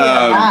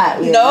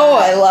 No,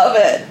 I love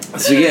it.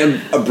 So yeah,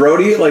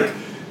 Brody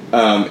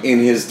in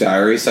his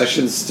diary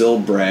session still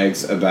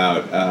brags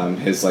about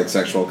his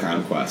sexual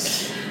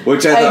conquests,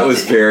 which I thought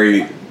was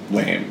very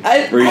lame.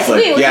 Where he's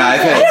like, wait, yeah, I've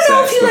I had don't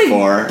know if sex he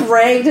before. like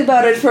bragged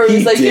about it for. He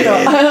He's like, did.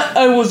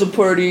 I was a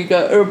party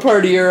guy, or a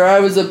partier, I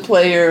was a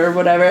player, or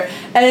whatever.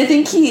 And I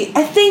think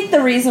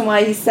the reason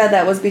why he said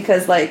that was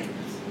because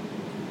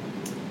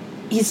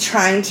he's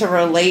trying to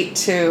relate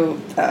to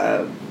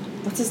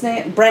what's his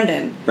name,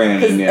 Brendan.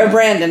 Yeah. Or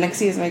Brandon,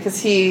 excuse me,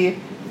 because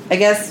I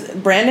guess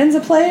Brandon's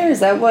a player. Is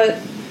that what?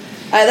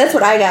 That's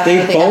what I got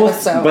out of the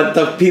episode. But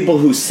the people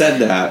who said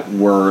that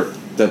were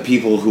the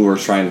people who were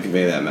trying to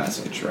convey that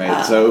message,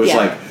 right? So it was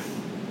like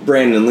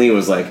Brandon Lee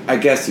was like, I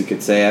guess you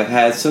could say I've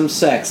had some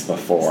sex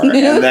before, and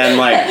then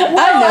I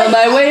know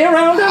my way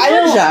around a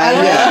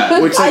vagina. yeah,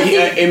 which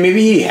and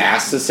maybe he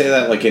has to say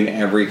that in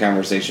every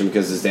conversation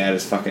because his dad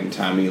is fucking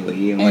Tommy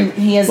Lee, and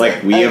he has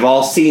we have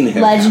all seen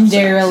him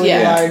legendarily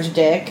have sex. large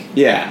dick.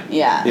 Yeah.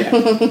 Yeah. I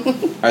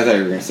thought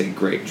you were gonna say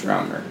great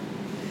drummer.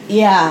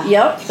 Yeah.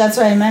 Yep. That's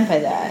what I meant by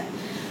that.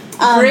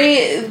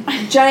 Great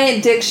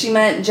giant dick. She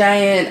meant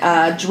giant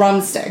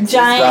drumsticks.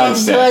 Giant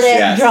Drumsticks, good at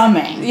yes.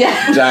 drumming.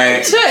 Yeah.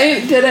 Giant.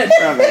 Giant good at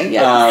drumming.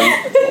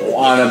 Yeah.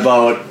 On a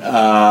boat.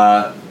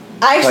 I've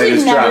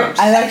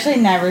actually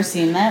never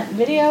seen that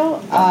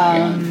video.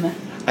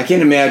 I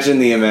can't imagine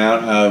the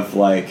amount of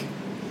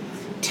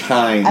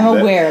time. I'm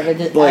aware of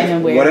it.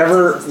 I'm aware.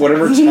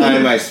 Whatever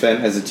time I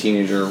spent as a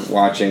teenager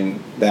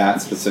watching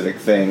that specific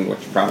thing,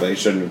 which probably I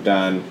shouldn't have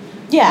done.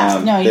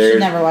 Yeah, no, you should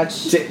never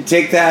watch.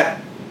 Take that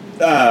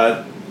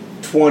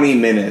 20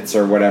 minutes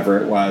or whatever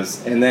it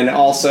was. And then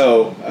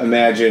also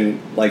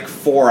imagine like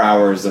 4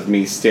 hours of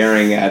me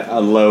staring at a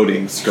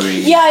loading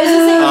screen. Yeah, I was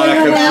just saying, on a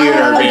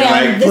computer being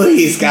like,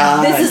 please,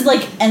 God. This is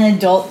like an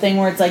adult thing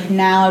where it's like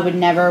now I would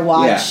never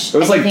watch. Yeah, it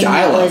was like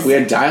dial-up. We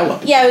had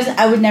dial-up. Yeah,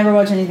 I would never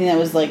watch anything that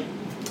was like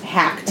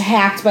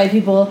hacked by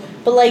people.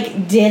 But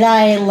like, did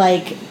I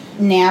like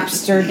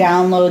Napster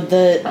download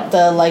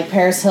the like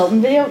Paris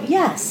Hilton video?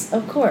 Yes,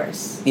 of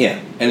course. Yeah,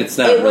 and it's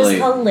not it really.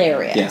 It was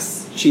hilarious.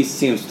 Yes, she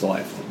seems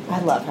delightful. I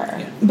love her.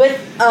 Yeah. But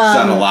she's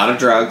done a lot of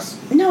drugs.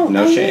 No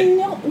shade.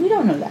 No, we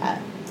don't know that.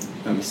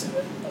 Let me see.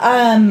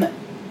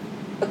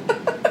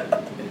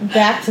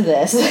 Back to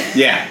this.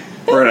 Yeah,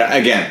 we're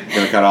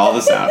gonna cut all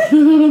this out.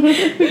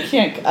 We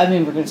can't. I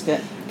mean, we're just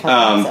gonna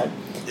cut this out.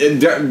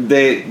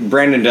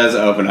 Brandon does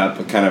open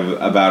up kind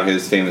of about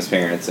his famous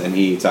parents, and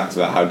he talks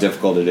about how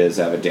difficult it is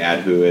to have a dad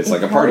who is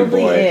like a party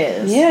boy.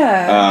 Is.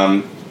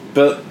 Yeah.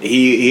 But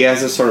he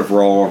has this sort of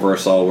role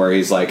reversal where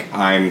he's like,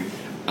 I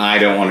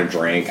don't want to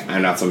drink.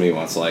 I'm not somebody who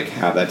wants to like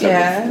have that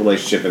type of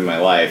relationship in my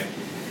life,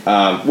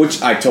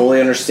 which I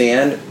totally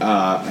understand.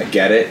 I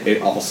get it.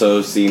 It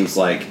also seems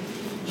like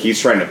he's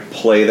trying to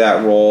play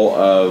that role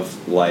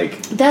of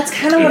like. That's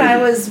kind of what I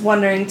was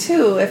wondering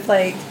too. If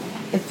like,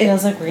 it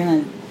feels like we're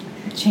gonna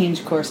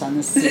change course on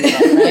this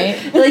season, right?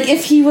 Like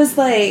if he was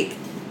like,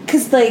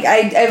 because like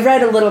I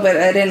read a little bit.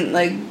 I didn't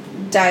like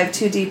dive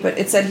too deep, but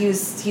it said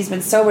he's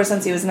been sober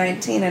since he was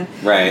 19, and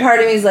part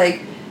of me is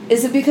like,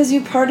 is it because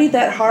you partied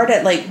that hard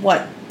at like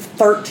what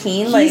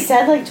 13? He like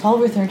said like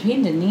 12 or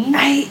 13, didn't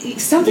he?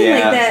 Something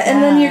like that,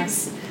 and then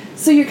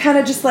you're kind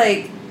of just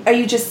like, are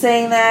you just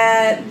saying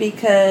that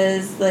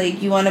because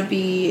like you want to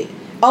be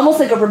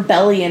almost like a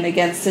rebellion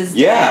against his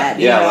dad?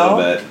 Yeah, a little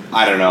bit.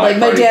 I don't know. Like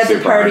my dad's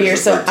a partier,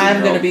 so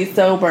I'm gonna be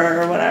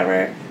sober or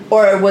whatever.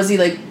 Or was he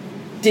like?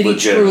 Did he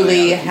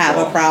truly have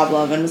a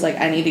problem and was like,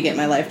 I need to get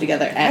my life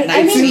together at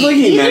night? It seems like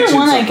he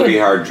mentioned some pretty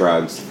hard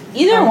drugs.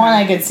 Either one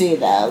I could see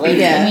that. Like,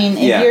 yeah. I mean,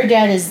 if your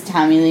dad is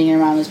Tommy Lee and your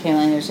mom is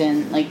Pamela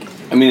Anderson, like...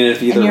 I mean,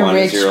 if either one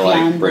is your,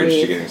 like, bridge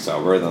breed. to getting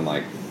sober, then,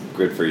 like,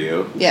 good for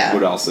you. Yeah.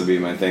 Would also be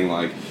my thing,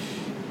 like...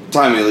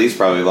 Tommy Lee's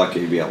probably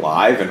lucky to be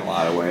alive in a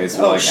lot of ways.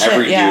 But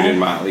every dude in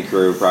Motley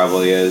Crue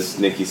probably is.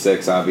 Nikki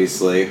Sixx,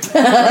 obviously. Right?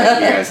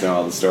 You guys know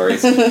all the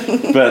stories.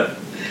 But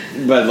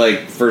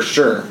like, for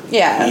sure.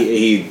 Yeah.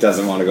 He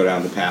doesn't want to go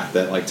down the path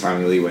that, like,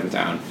 Tommy Lee went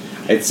down.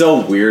 It's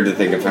so weird to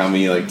think of how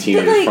many, like,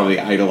 teenagers probably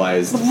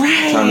idolized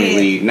Tommy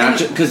Lee. Not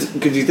just...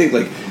 Because you think,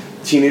 like,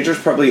 teenagers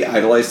probably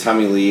idolized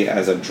Tommy Lee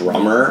as a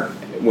drummer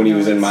when he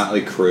was in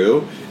Motley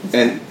Crue.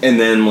 And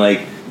then,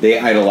 like, they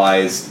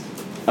idolized...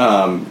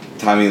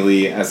 Tommy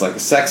Lee as like a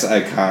sex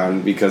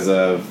icon because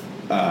of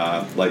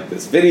like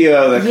this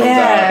video that comes out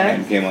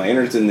and Pamela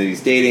Anderson that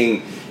he's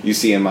dating. You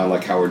see him on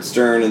like Howard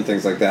Stern and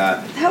things like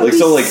that. That would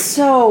be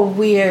so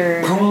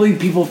weird. Probably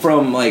people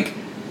from like,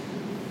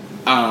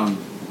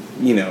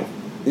 you know,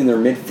 in their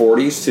mid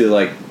 40s to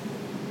like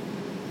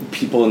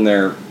people in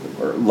their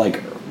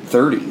like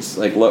 30s,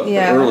 like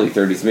early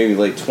 30s, maybe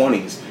late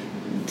 20s.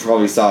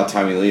 Probably saw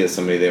Tommy Lee as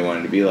somebody they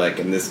wanted to be like,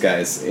 and this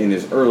guy's in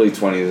his early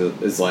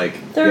 20s is like,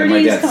 30s,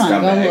 my dad's come on,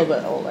 scumbag. go a little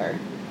bit older.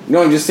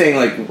 No, I'm just saying,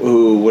 like,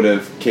 who would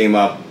have came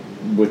up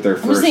with their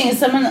first... I'm just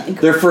saying,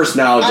 their first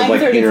knowledge of,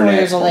 like, internet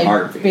years old,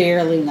 pornography. I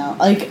barely know.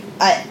 Like,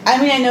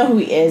 I mean, I know who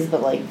he is,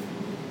 but, like,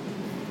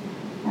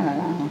 I don't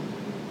know.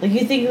 Like,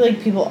 you think,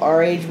 like, people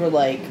our age were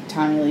like,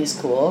 Tommy Lee's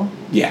cool?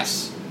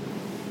 Yes.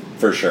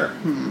 For sure.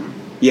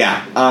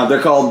 Yeah.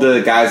 They're called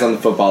the guys on the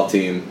football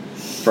team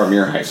from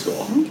your high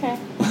school. Okay.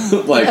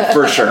 Like,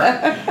 for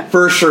sure.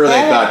 For sure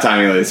they thought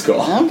Tommy Lee's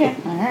cool. Okay,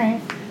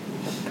 alright.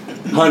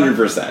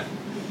 100%.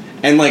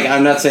 And, like,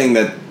 I'm not saying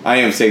that... I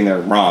am saying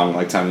they're wrong.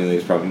 Like, Tommy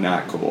Lee's probably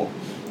not cool.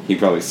 He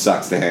probably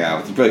sucks to hang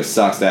out with. He probably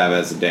sucks to have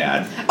as a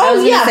dad.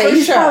 Oh, yeah, for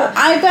sure.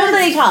 I bet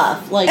it's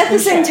tough. Like, at the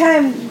same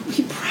time,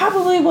 he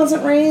probably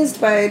wasn't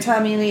raised by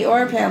Tommy Lee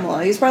or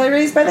Pamela. He was probably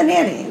raised by the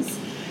nannies.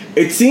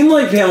 It seemed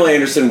like Pamela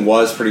Anderson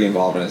was pretty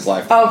involved in his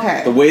life.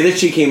 Okay. The way that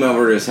she came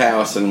over to his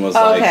house and was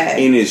like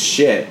in his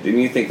shit. Didn't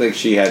you think like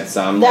she had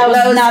some? That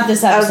was not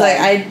this episode. I was like,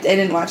 I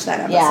didn't watch that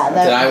episode. Yeah,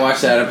 did I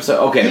watch that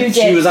episode? Okay.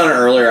 She was on an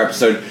earlier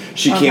episode.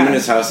 She came in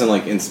his house and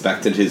like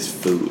inspected his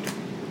food.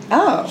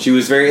 Oh. She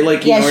was very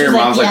like, you know, your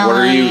mom's like, what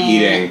are you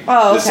eating?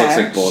 Oh, okay. This looks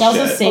like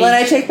bullshit. Well,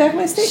 then I take back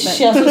my statement.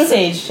 She also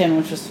saged him,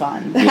 which was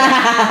fun.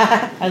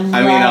 Yeah.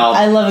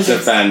 I love a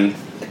defend.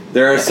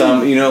 There are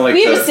some, you know, like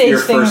your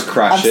first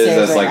crushes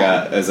as like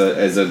as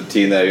a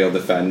teen that you'll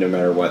defend no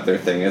matter what their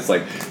thing is,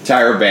 like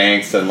Tyra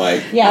Banks and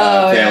like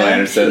Pamela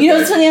Anderson. You know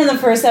what's funny? On the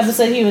first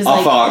episode, he was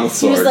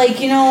like,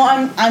 you know,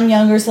 I'm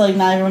younger, so like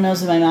not everyone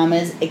knows who my mom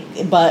is.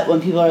 But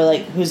when people are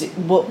like,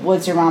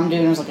 what's your mom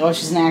doing? I was like, oh,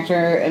 she's an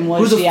actor, and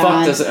what's she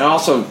on? And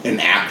also an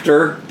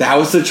actor. That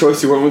was the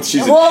choice you went with.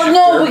 She's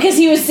no, because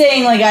he was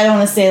saying like I don't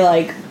want to say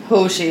like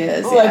who she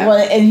is, like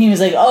what, and he was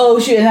like, oh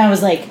shoot, and I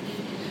was like.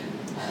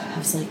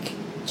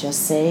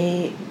 Just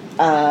say,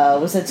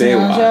 what's that Tim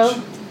Allen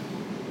show?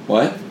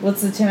 What?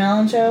 What's the Tim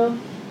Allen show?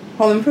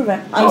 Home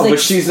Improvement.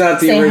 But she's not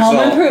the original.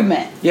 Home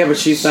Improvement. Yeah, but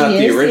she's not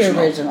the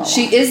original.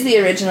 She is the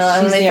original,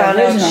 and they found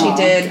out she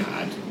did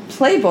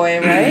Playboy,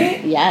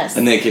 right? Yes.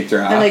 And they kicked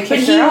her off. And they But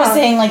kicked he her was off.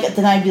 saying, like,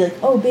 then I'd be like,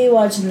 oh,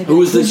 Baywatch. And Who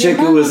was the chick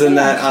who was in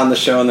that Baywatch? on the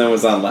show and then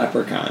was on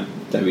Leprechaun?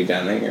 Debbie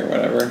Denning or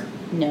whatever?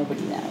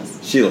 Nobody knows.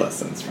 She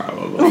listens,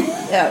 probably.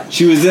 Yeah.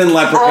 She was in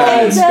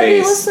Leprechaun in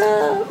Debbie, space. what's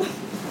up?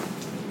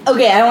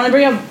 Okay, I want to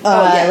bring up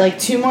yeah. like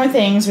 2 more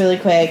things really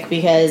quick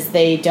because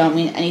they don't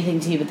mean anything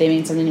to you, but they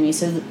mean something to me.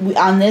 So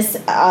on this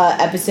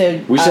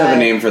episode, We should have a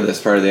name for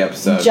this part of the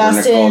episode.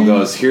 Justin- Where Nicole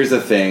goes, here's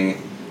a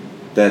thing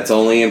that's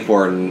only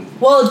important.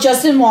 Well,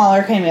 Justin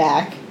Waller came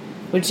back,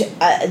 which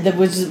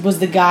was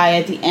the guy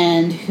at the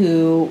end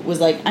who was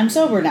like, "I'm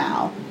sober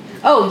now."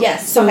 Oh,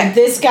 yes. So okay.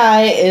 this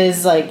guy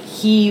is like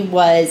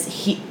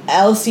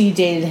Elsie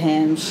dated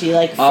him. She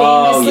like famously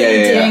Oh,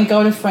 yeah. didn't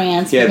go to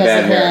France He had because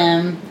bad of hair.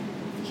 him.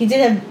 He did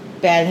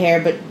have bad hair,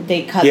 but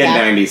they cut He that.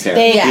 had 90s hair.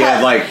 They He cut-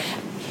 had like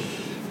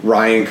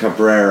Ryan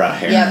Cabrera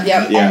hair.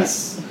 Yep.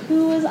 Yes.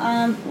 Who was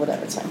on?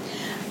 Whatever, it's fine.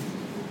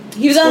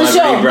 He was on the show.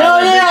 Celebrity No,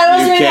 Brother, I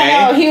wasn't UK? doing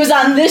that. No, he was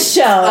on this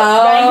show.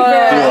 Oh. Ryan Do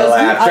Cabrera. a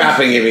laugh.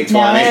 Trapping gave me 20.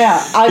 No.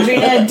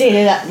 Audrina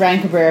dated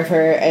Ryan Cabrera for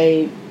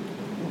a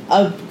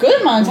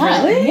good amount of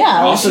time. Really?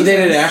 Yeah. Also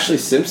dated Ashley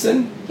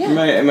Simpson? Yeah.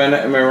 Am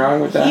I wrong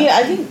with that?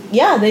 I think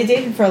they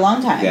dated for a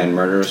long time. Again,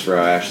 Murderous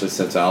Row, Ashley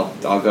Simpson.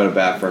 I'll go to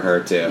bat for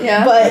her too.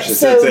 Yeah. But Ashley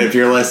so Simpson, if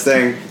you're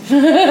listening,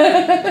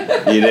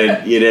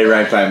 you did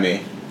right by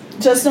me.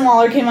 Justin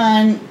Waller came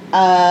on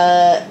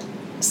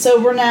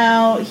sober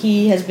now.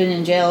 He has been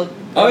in jail.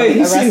 Oh, yeah,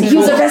 he seemed He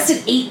was cool.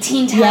 arrested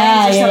 18 times Yeah,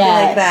 or something yeah,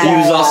 like that. He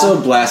was Yeah.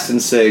 also blasting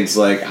cigs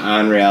like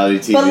on reality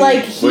TV, But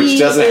like which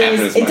doesn't happen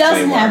as much it doesn't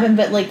anymore. happen.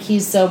 But like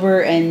he's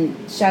sober, and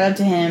shout out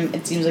to him.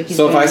 It seems like he's.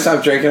 So if I doing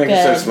stop drinking, I can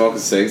good. start smoking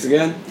cigs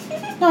again.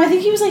 No, I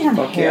think he was like on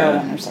Fuck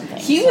heroin yeah. or something.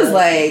 He So, was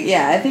like,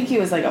 yeah, I think he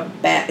was like a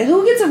bad.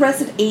 Who gets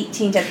arrested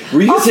 18 times?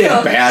 Were you gonna say a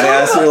Also,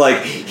 badass talk or about-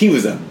 like he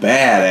was a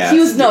badass? He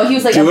was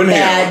like Doing a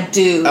heroin. bad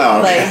dude. Oh,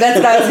 okay. Like that's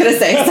what I was gonna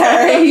say.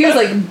 Sorry, he was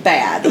like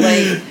bad.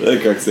 Like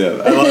That cracks me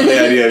up. I love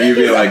the idea of you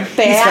being like,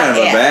 he's kind of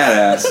a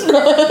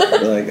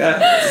badass. You're like,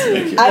 just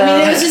make you. I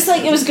mean, it was just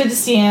like it was good to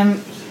see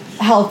him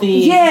healthy.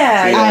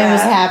 Yeah, I yeah.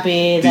 was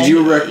happy. Did that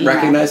you he-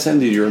 recognize him?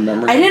 Did you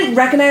remember? I him? didn't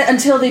recognize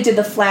until they did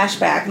the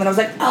flashback, and then I was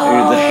like,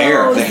 oh, The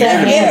hair, it's the the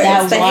hair. hair,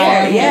 That it's the wild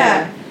hair, hair.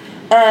 yeah.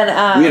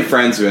 And We had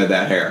friends who had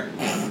that hair.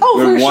 Oh,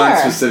 We for had one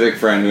sure. specific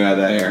friend who had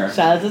that hair.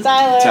 Shout out to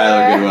Tyler.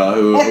 Tyler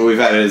Goodwill, who we've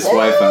had his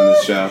wife on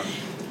this show.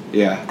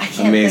 Yeah, I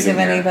can't amazing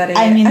think of hair. anybody.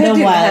 I mean, the didn't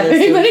have wildest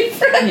very of- many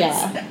friends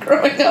Yeah.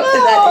 growing up in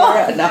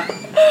that era. No,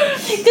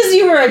 Because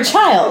you were a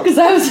child. because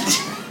I was a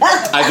child.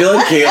 I feel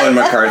like Caitlin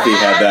McCarthy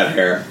had that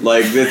hair.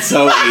 Like it's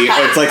so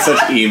it's like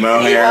such emo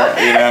hair,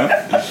 you know.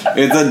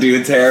 It's a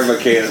dude's hair, but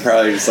Caitlin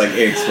probably just like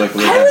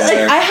inexplicably had that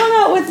hair. I hung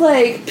out with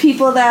like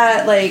people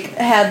that like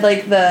had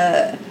like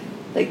the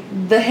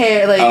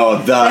hair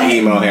like the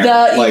emo hair.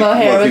 the Like, emo what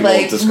hair with people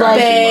like describe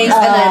bangs emo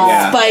hair. and then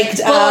Yeah. spiked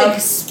But up. like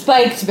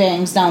spiked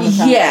bangs down the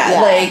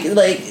front.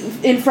 like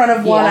in front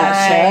of one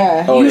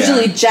Yeah, eye. sure. Oh,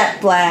 Usually yeah.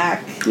 jet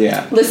black.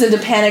 Yeah. Listen to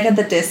Panic at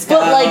the Disco.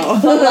 But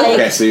like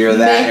Okay, so you're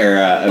that Ma-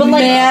 era. but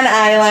like- man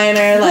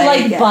eyeliner, But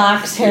like yeah.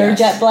 box hair Yes.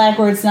 jet black,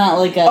 where it's not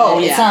like a. Oh,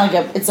 It's yeah. not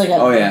like a. It's like a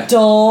Oh, yeah.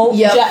 dull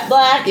Yep. jet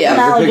black. Yeah. Not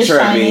There's like a picture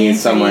of shiny me and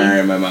somewhere pretty.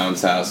 in my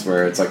mom's house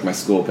where it's like my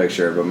school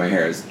picture, but my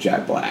hair is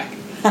jet black.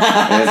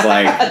 And it's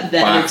like That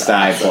box is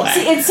dye black.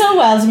 See, it's so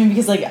wild to me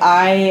because like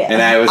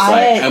And I was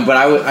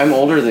I'm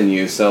older than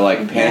you, so like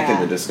Panic Yeah. at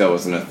the Disco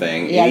wasn't a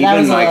thing. Yeah, And that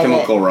even was a My little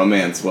Chemical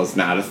Romance was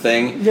not a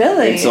thing.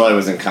 Really? Until I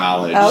was in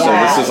college. Oh, so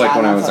yeah. this was like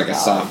when I was Yeah, like a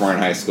college. sophomore in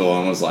high school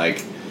and was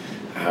like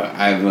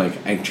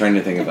I'm trying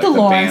to think of Like like the the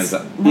Lawrence.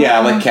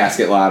 bands like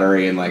Casket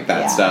Lottery and like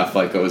that Yeah. stuff.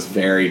 Like it was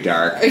very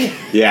dark.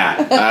 Yeah.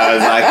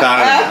 I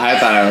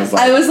thought I was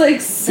like I was like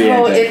The so into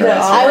all Antichrist.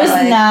 I was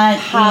like, not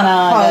pop emo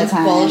at punk that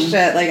time.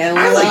 bullshit. Like I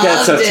like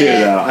that stuff loved too it.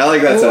 though. I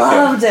like that stuff too.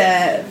 Loved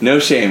it. No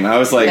shame. I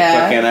was like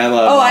fucking I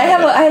love Oh, I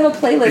have it. a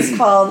playlist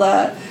called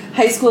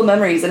High School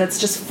Memories, and it's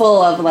just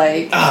full of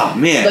like Oh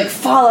man. like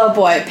Fall Out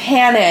Boy,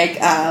 Panic,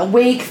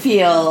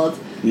 Wakefield,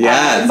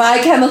 Yes. My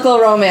Chemical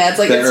Romance,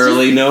 like the it's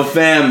early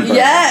November.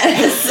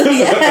 Just, yes,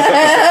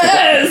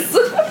 yes.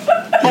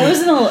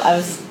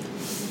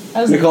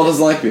 I was Nicole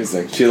doesn't like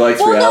music. She likes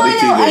Well, no, reality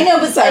TV. I know,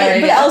 but Sorry,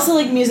 but yeah. also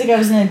like music. I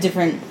was in a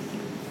different.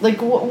 Like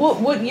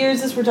what year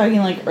is this? We're talking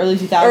like early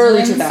 2000s.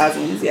 Early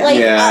 2000s, yeah. Like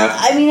Yeah.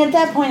 I mean, at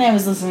that point, I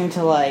was listening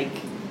to like.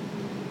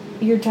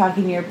 You're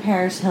talking your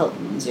Paris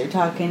Hiltons. You're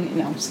talking.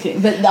 No, I'm just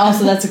kidding. But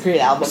also, that's a great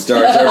album.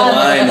 Stars Are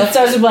Aligned.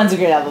 Stars Are Align's a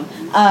great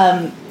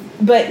album.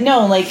 But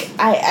no, like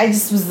I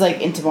just was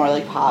like into more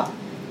like pop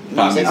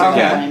Music, at that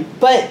yeah. point.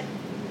 But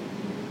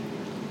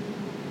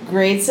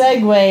great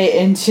segue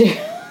into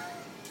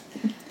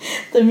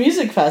the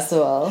music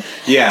festival.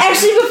 Yeah.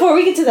 Actually, before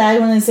we get to that, I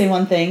want to say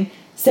one thing.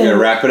 So Yeah,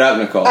 wrap it up,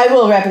 Nicole. I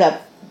will wrap it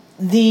up.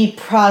 The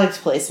product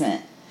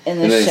placement in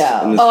the In this-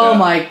 show. in this- Oh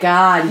my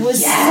god, It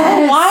was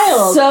yes. so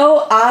wild.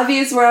 So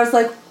obvious. Where I was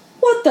like,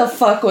 what the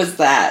fuck was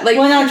that? Like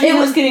when Audrina it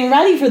was getting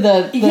ready for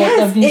the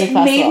Yes, music it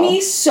festival. made me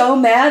so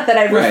mad that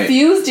I Right.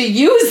 refused to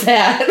use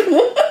that.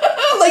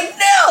 Like,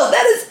 no,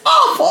 that is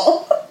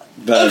awful.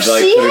 The, If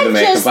like she putting had the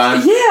makeup just-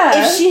 on.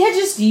 Yeah. If she had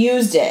just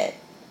used it,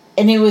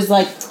 and it was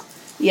like,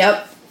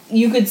 Yep.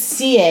 you could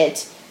see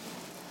it.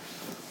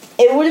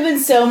 It would have been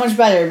so much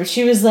better, but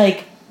she was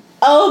like,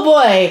 oh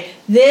boy,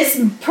 this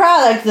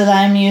product that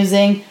I'm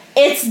using,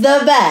 it's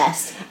the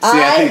best. See,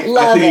 I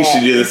think you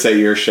should do this at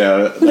your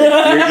show.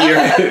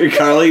 Like,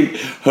 Carly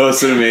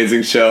hosts an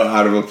amazing show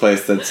out of a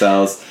place that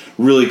sells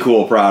really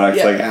cool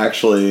products, like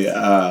actually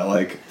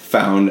like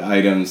found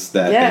items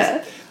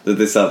that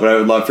they sell. But I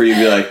would love for you to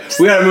be like,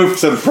 we gotta move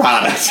some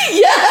products.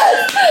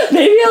 Yes!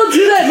 Maybe I'll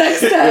do that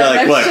next time. You're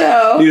like, next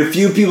show. Need a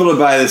few people to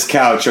buy this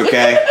couch,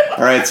 okay?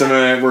 All right, so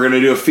we're gonna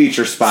do a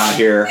feature spot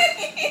here.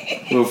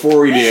 Before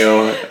we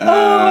do, this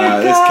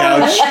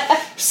couch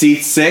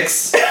seats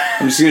 6.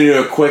 I'm just gonna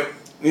do a quick,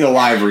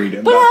 live read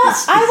about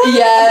this.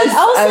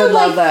 I would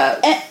love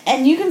that.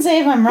 And you can say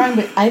if I'm wrong,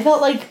 but I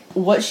felt like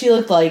what she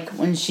looked like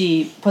when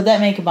she put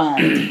that makeup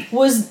on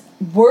was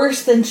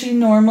worse than she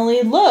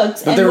normally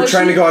looked. But they were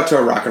trying to go out to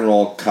a rock and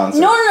roll concert.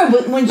 No,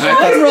 but when she rock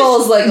and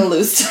roll is like a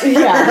loose term.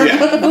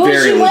 But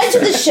when she went to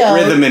the show,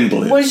 rhythm and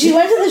blues. When she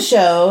went to the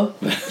show,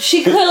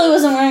 she clearly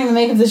wasn't wearing the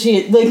makeup that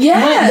she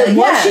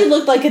what she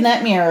looked like in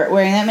that mirror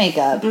wearing that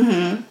makeup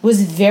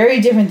was very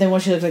different than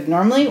what she looked like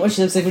normally. What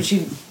she looks like when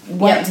she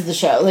went to the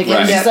show, like it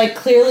was just like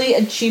clearly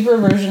a cheaper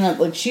version of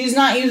like she's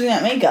not using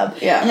that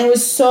makeup, and it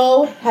was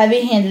so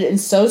heavy-handed and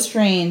so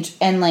strange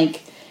and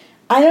like.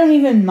 I don't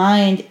even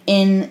mind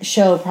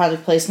in-show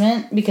product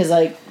placement because,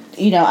 like,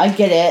 I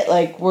get it.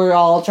 Like, we're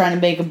all trying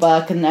to make a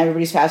buck and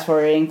everybody's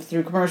fast-forwarding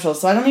through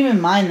commercials, so I don't even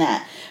mind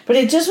that. But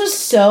it just was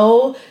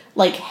so,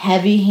 like,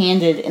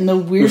 heavy-handed in the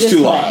weirdest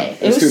way.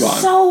 It was too long.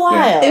 So wild.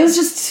 Yeah. It was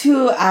just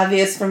too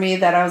obvious for me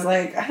that I was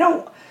like, I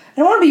don't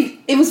want to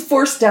be... It was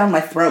forced down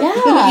my throat.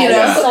 Yeah, it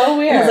was so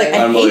weird. I was like,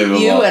 I hate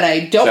you and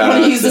I don't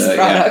want to use this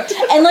product.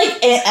 Yeah. And, like,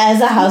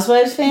 as a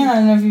Housewives fan, I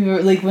don't know if you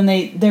were... Like, when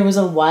there was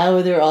a while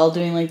where they were all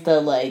doing, like, the,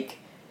 like...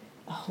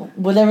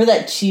 whatever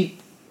that cheap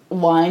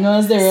wine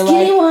was, they were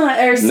skinny like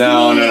wine or skinny,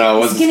 no, it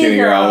wasn't Skinny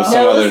Girl. It was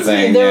some other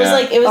thing. There was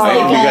like it was like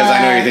because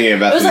I know you're thinking of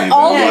Bethany. It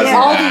was like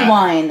Aldi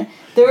wine.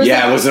 There was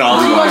it was an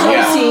Aldi wine.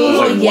 Yeah, it was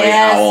like White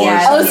Owl or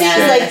something. She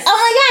was like, oh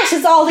my gosh,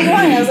 it's Aldi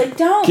wine. I was like,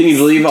 don't. Can you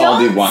believe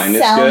Aldi wine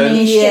is good?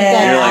 Me shit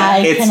that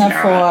I can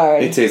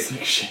afford. It tastes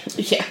like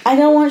shit. Yeah, I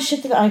don't want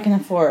shit that I can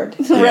afford.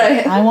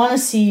 Right. I want to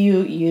see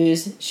you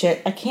use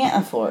shit I can't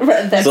afford.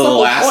 Right. That's so the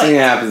last thing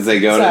that happens, they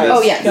go to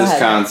this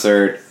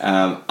concert.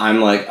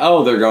 I'm like,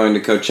 oh, they're going to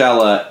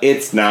Coachella.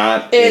 It's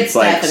not. It's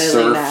like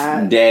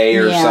Surf Day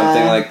or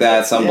something like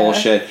that. Some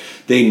bullshit.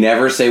 They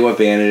never say what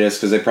band it is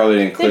because they probably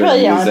didn't clear the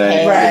music.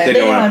 They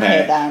don't want to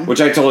pay them.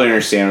 Which I totally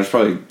understand. It was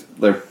probably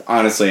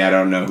honestly, I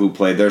don't know who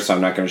played there, so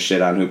I'm not going to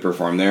shit on who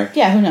performed there.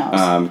 Yeah, who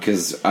knows?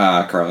 Because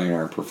Carly and I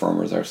are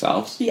performers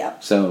ourselves. Yeah.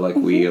 So like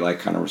we like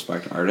kind of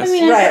respect artists. I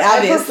mean,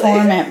 I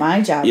perform at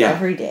my job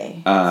every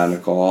day.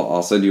 Nicole,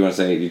 also, do you want to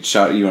say you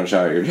want to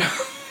shout out your job?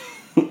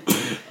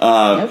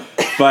 Nope.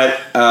 But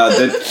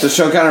the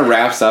show kind of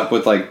wraps up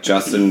with like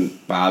Justin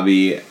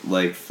Bobby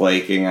like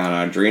flaking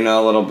on Audrina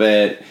a little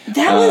bit.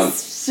 That was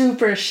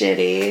super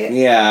shitty.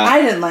 Yeah,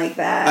 I didn't like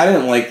that. I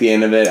didn't like the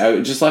end of it.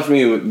 It just left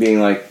me being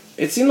like,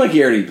 it seemed like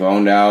he already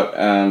boned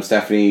out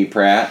Stephanie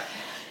Pratt.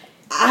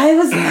 I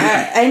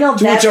know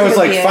that. Which I was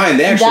like, fine.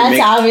 They actually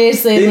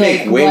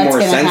make way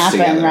more sense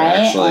together.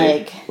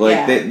 Right?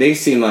 Actually, they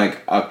seem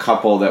like a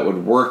couple that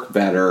would work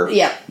better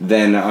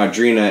than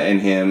Audrina and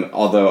him.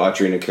 Although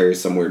Audrina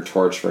carries some weird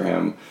torch for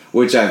him,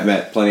 which I've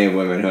met plenty of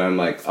women who I'm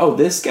like, oh,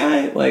 this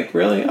guy, like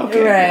really,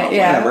 okay, right,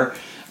 well,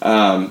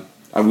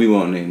 whatever. We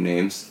won't name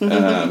names.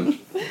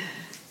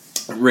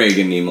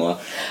 Reagan Nimala.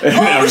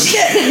 Oh,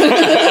 shit!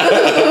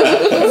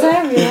 Is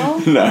that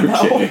real? No,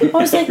 I'm kidding. I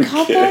was like,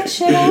 cut that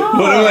shit out.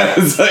 What am I?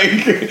 It's like...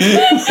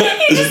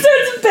 he just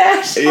starts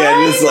bashing.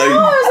 Yeah, just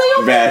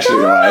like bashing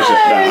Elijah.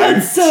 No,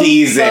 I'm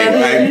teasing.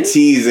 Funny. I'm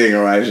teasing.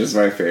 Elijah's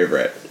my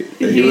favorite.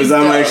 He was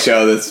on my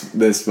show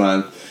this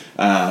month,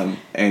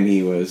 and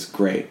he was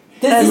great.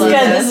 This is good.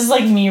 This is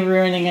like me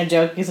ruining a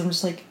joke because I'm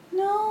just like,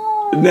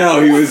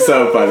 no, he was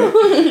so funny.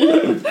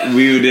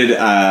 We did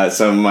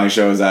some of my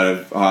shows out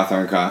of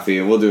Hawthorne Coffee,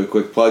 and we'll do a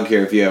quick plug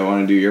here if you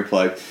want to do your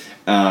plug.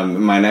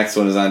 My next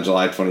one is on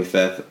July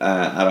 25th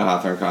out of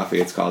Hawthorne Coffee.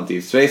 It's called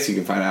Deep Space. You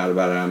can find out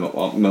about it on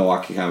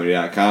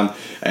MilwaukeeComedy.com.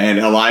 And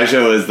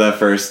Elijah was the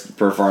first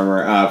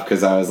performer up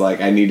because I was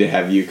like, I need to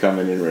have you come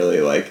in and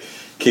really like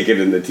kick it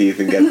in the teeth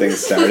and get things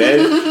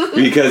started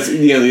because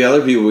the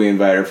other people we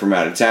invite are from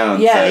out of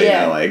town.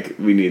 Like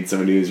we need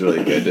somebody who's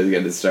really good to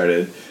get it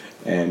started.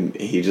 And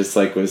he just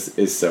like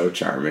is so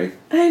charming.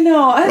 I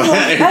know.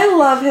 I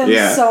love him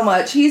so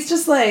much. He's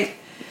just like,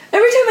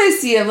 every time I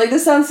see him, like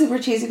this sounds super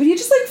cheesy, but he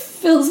just like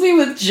fills me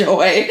with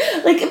joy.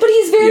 Like, but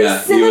he's very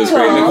cynical. He was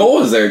great. Nicole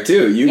was there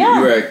too. You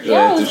were actually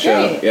at the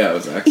show. Great. Yeah, it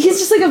was excellent. He's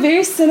just like a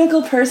very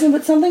cynical person,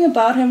 but something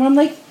about him where I'm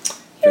like,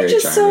 you're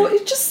just so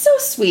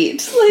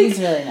sweet. Like, he's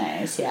really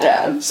nice.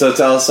 Yeah. So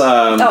tell us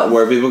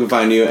where people can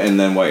find you and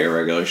then what your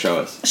regular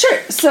show is. Sure.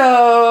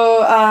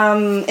 So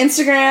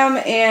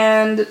Instagram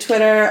and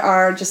Twitter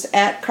are just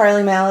at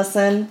Carly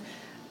Mallison.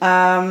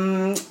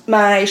 My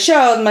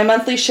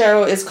monthly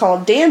show is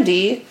called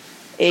Dandy,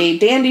 a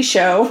dandy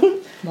show.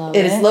 Love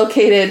it is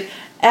located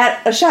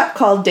at a shop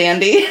called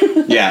Dandy.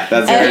 Yeah,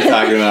 that's what we're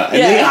talking about.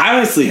 And they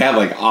honestly have,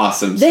 like,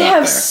 awesome stuff They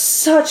have there.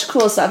 such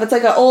cool stuff. It's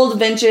like an old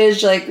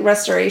vintage, like,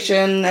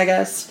 restoration, I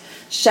guess,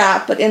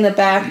 shop, but in the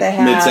back they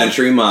have...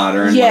 Mid-century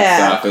modern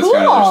stuff. cool. It's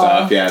kind of their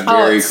stuff. Yeah,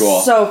 very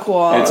cool. So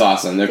cool. It's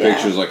awesome. Their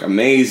pictures look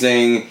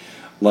amazing.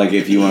 Like,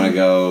 if you want to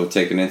go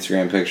take an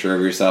Instagram picture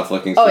of yourself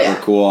looking super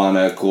cool on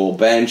a cool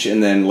bench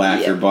and then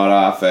laugh your butt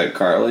off at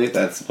Carly,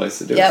 that's the place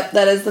to do it. Yep,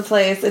 that is the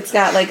place. It's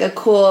got, like, a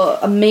cool,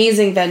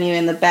 amazing venue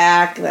in the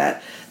back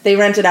that they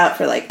rent it out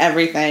for, like,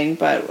 everything.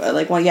 But,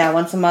 like,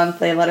 once a month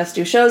they let us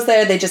do shows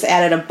there. They just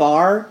added a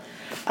bar.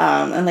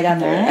 And they got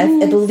their,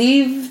 I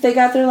believe they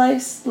got their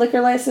liquor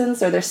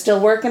license, or they're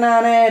still working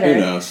on it. Or, Who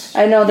knows?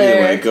 I know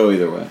they're... Go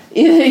either way.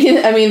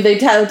 I mean, they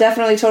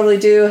definitely totally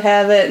do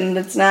have it, and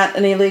it's not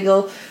an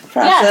illegal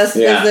process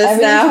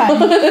business now.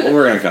 Well,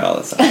 we're going to cut all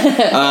this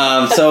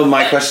out. So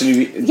my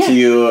question to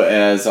you,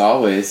 as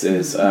always,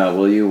 is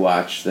will you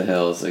watch The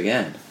Hills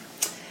again?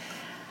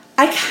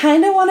 I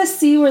kind of want to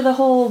see where the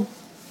whole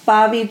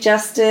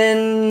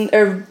Justin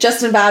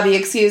Bobby,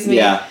 excuse me.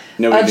 Yeah.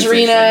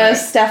 Adrena,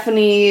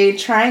 Stephanie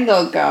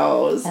triangle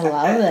goes. I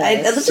love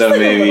this. So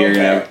maybe you're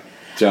going to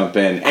jump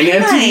in. And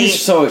MTV's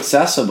so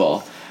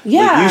accessible.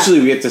 Yeah. Like,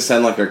 usually we get to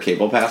send, like, our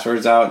cable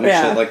passwords out and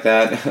shit like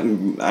that.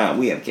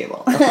 We have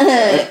cable. Not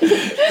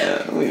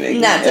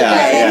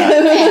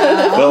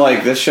today. But,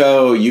 like, this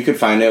show, you could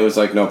find it was,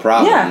 like, no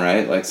problem,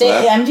 right? Like, so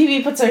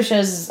MTV puts their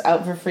shows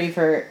out for free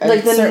for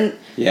a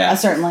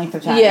certain length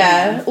of time.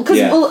 Yeah.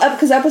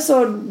 Because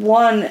episode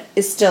 1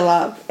 is still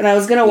up. And I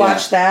was going to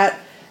watch that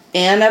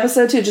and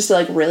episode 2 just to,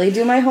 like, really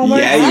do my homework.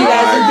 Yeah, you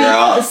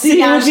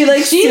would be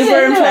like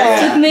super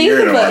impressed with me.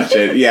 You're gonna watch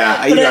it.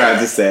 Yeah, you don't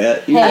have to say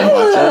it. You can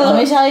watch it. Let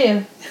me tell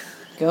you.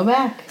 Go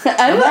back.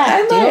 I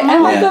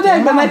might go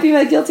back. That might be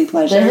my guilty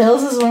pleasure. The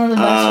Hills is one of the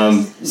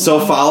best shows.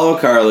 So follow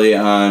Carly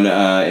on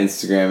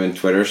Instagram and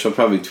Twitter. She'll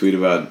probably tweet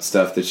about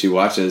stuff that she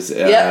watches.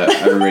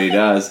 Everybody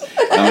does.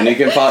 And you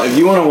can follow if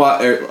you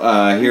want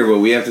to hear what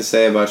we have to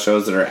say about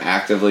shows that are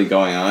actively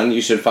going on.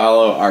 You should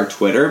follow our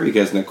Twitter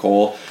because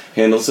Nicole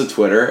handles the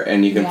Twitter,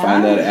 and you can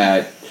find that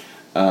at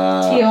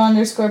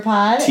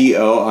TO_pod.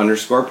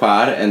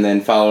 TO_pod, and then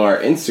follow our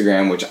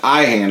Instagram, which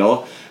I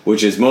handle,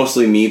 which is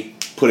mostly me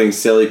putting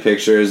silly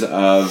pictures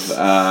of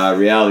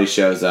reality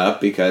shows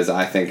up because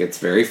I think it's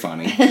very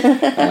funny.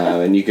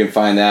 And you can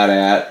find that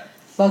at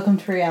Welcome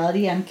to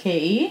Reality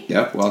MKE.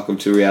 Yep, Welcome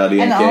to Reality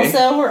MKE. And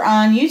also, we're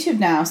on YouTube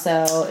now,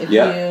 so if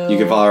you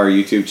can follow our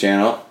YouTube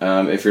channel.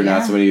 If you're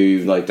not somebody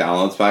who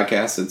downloads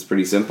podcasts, it's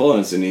pretty simple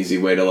and it's an easy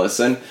way to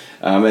listen.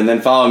 And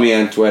then follow me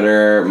on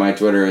Twitter. My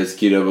Twitter is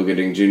Keto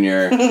Bogading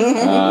Jr.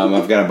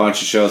 I've got a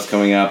bunch of shows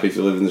coming up if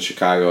you live in the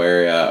Chicago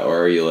area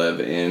or you live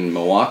in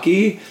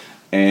Milwaukee.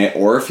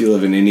 Or if you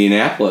live in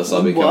Indianapolis,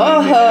 I'll be coming to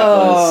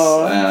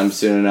Indianapolis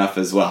soon enough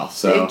as well.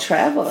 So big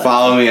traveler.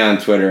 Follow me on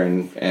Twitter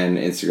and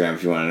Instagram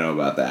if you want to know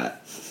about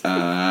that.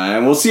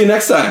 And we'll see you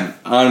next time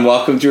on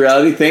Welcome to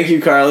Reality. Thank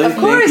you, Carly. Of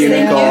course, thank you,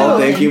 Nicole.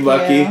 Thank you,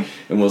 Bucky. You.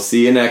 And we'll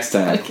see you next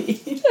time.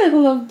 I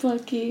love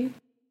Bucky.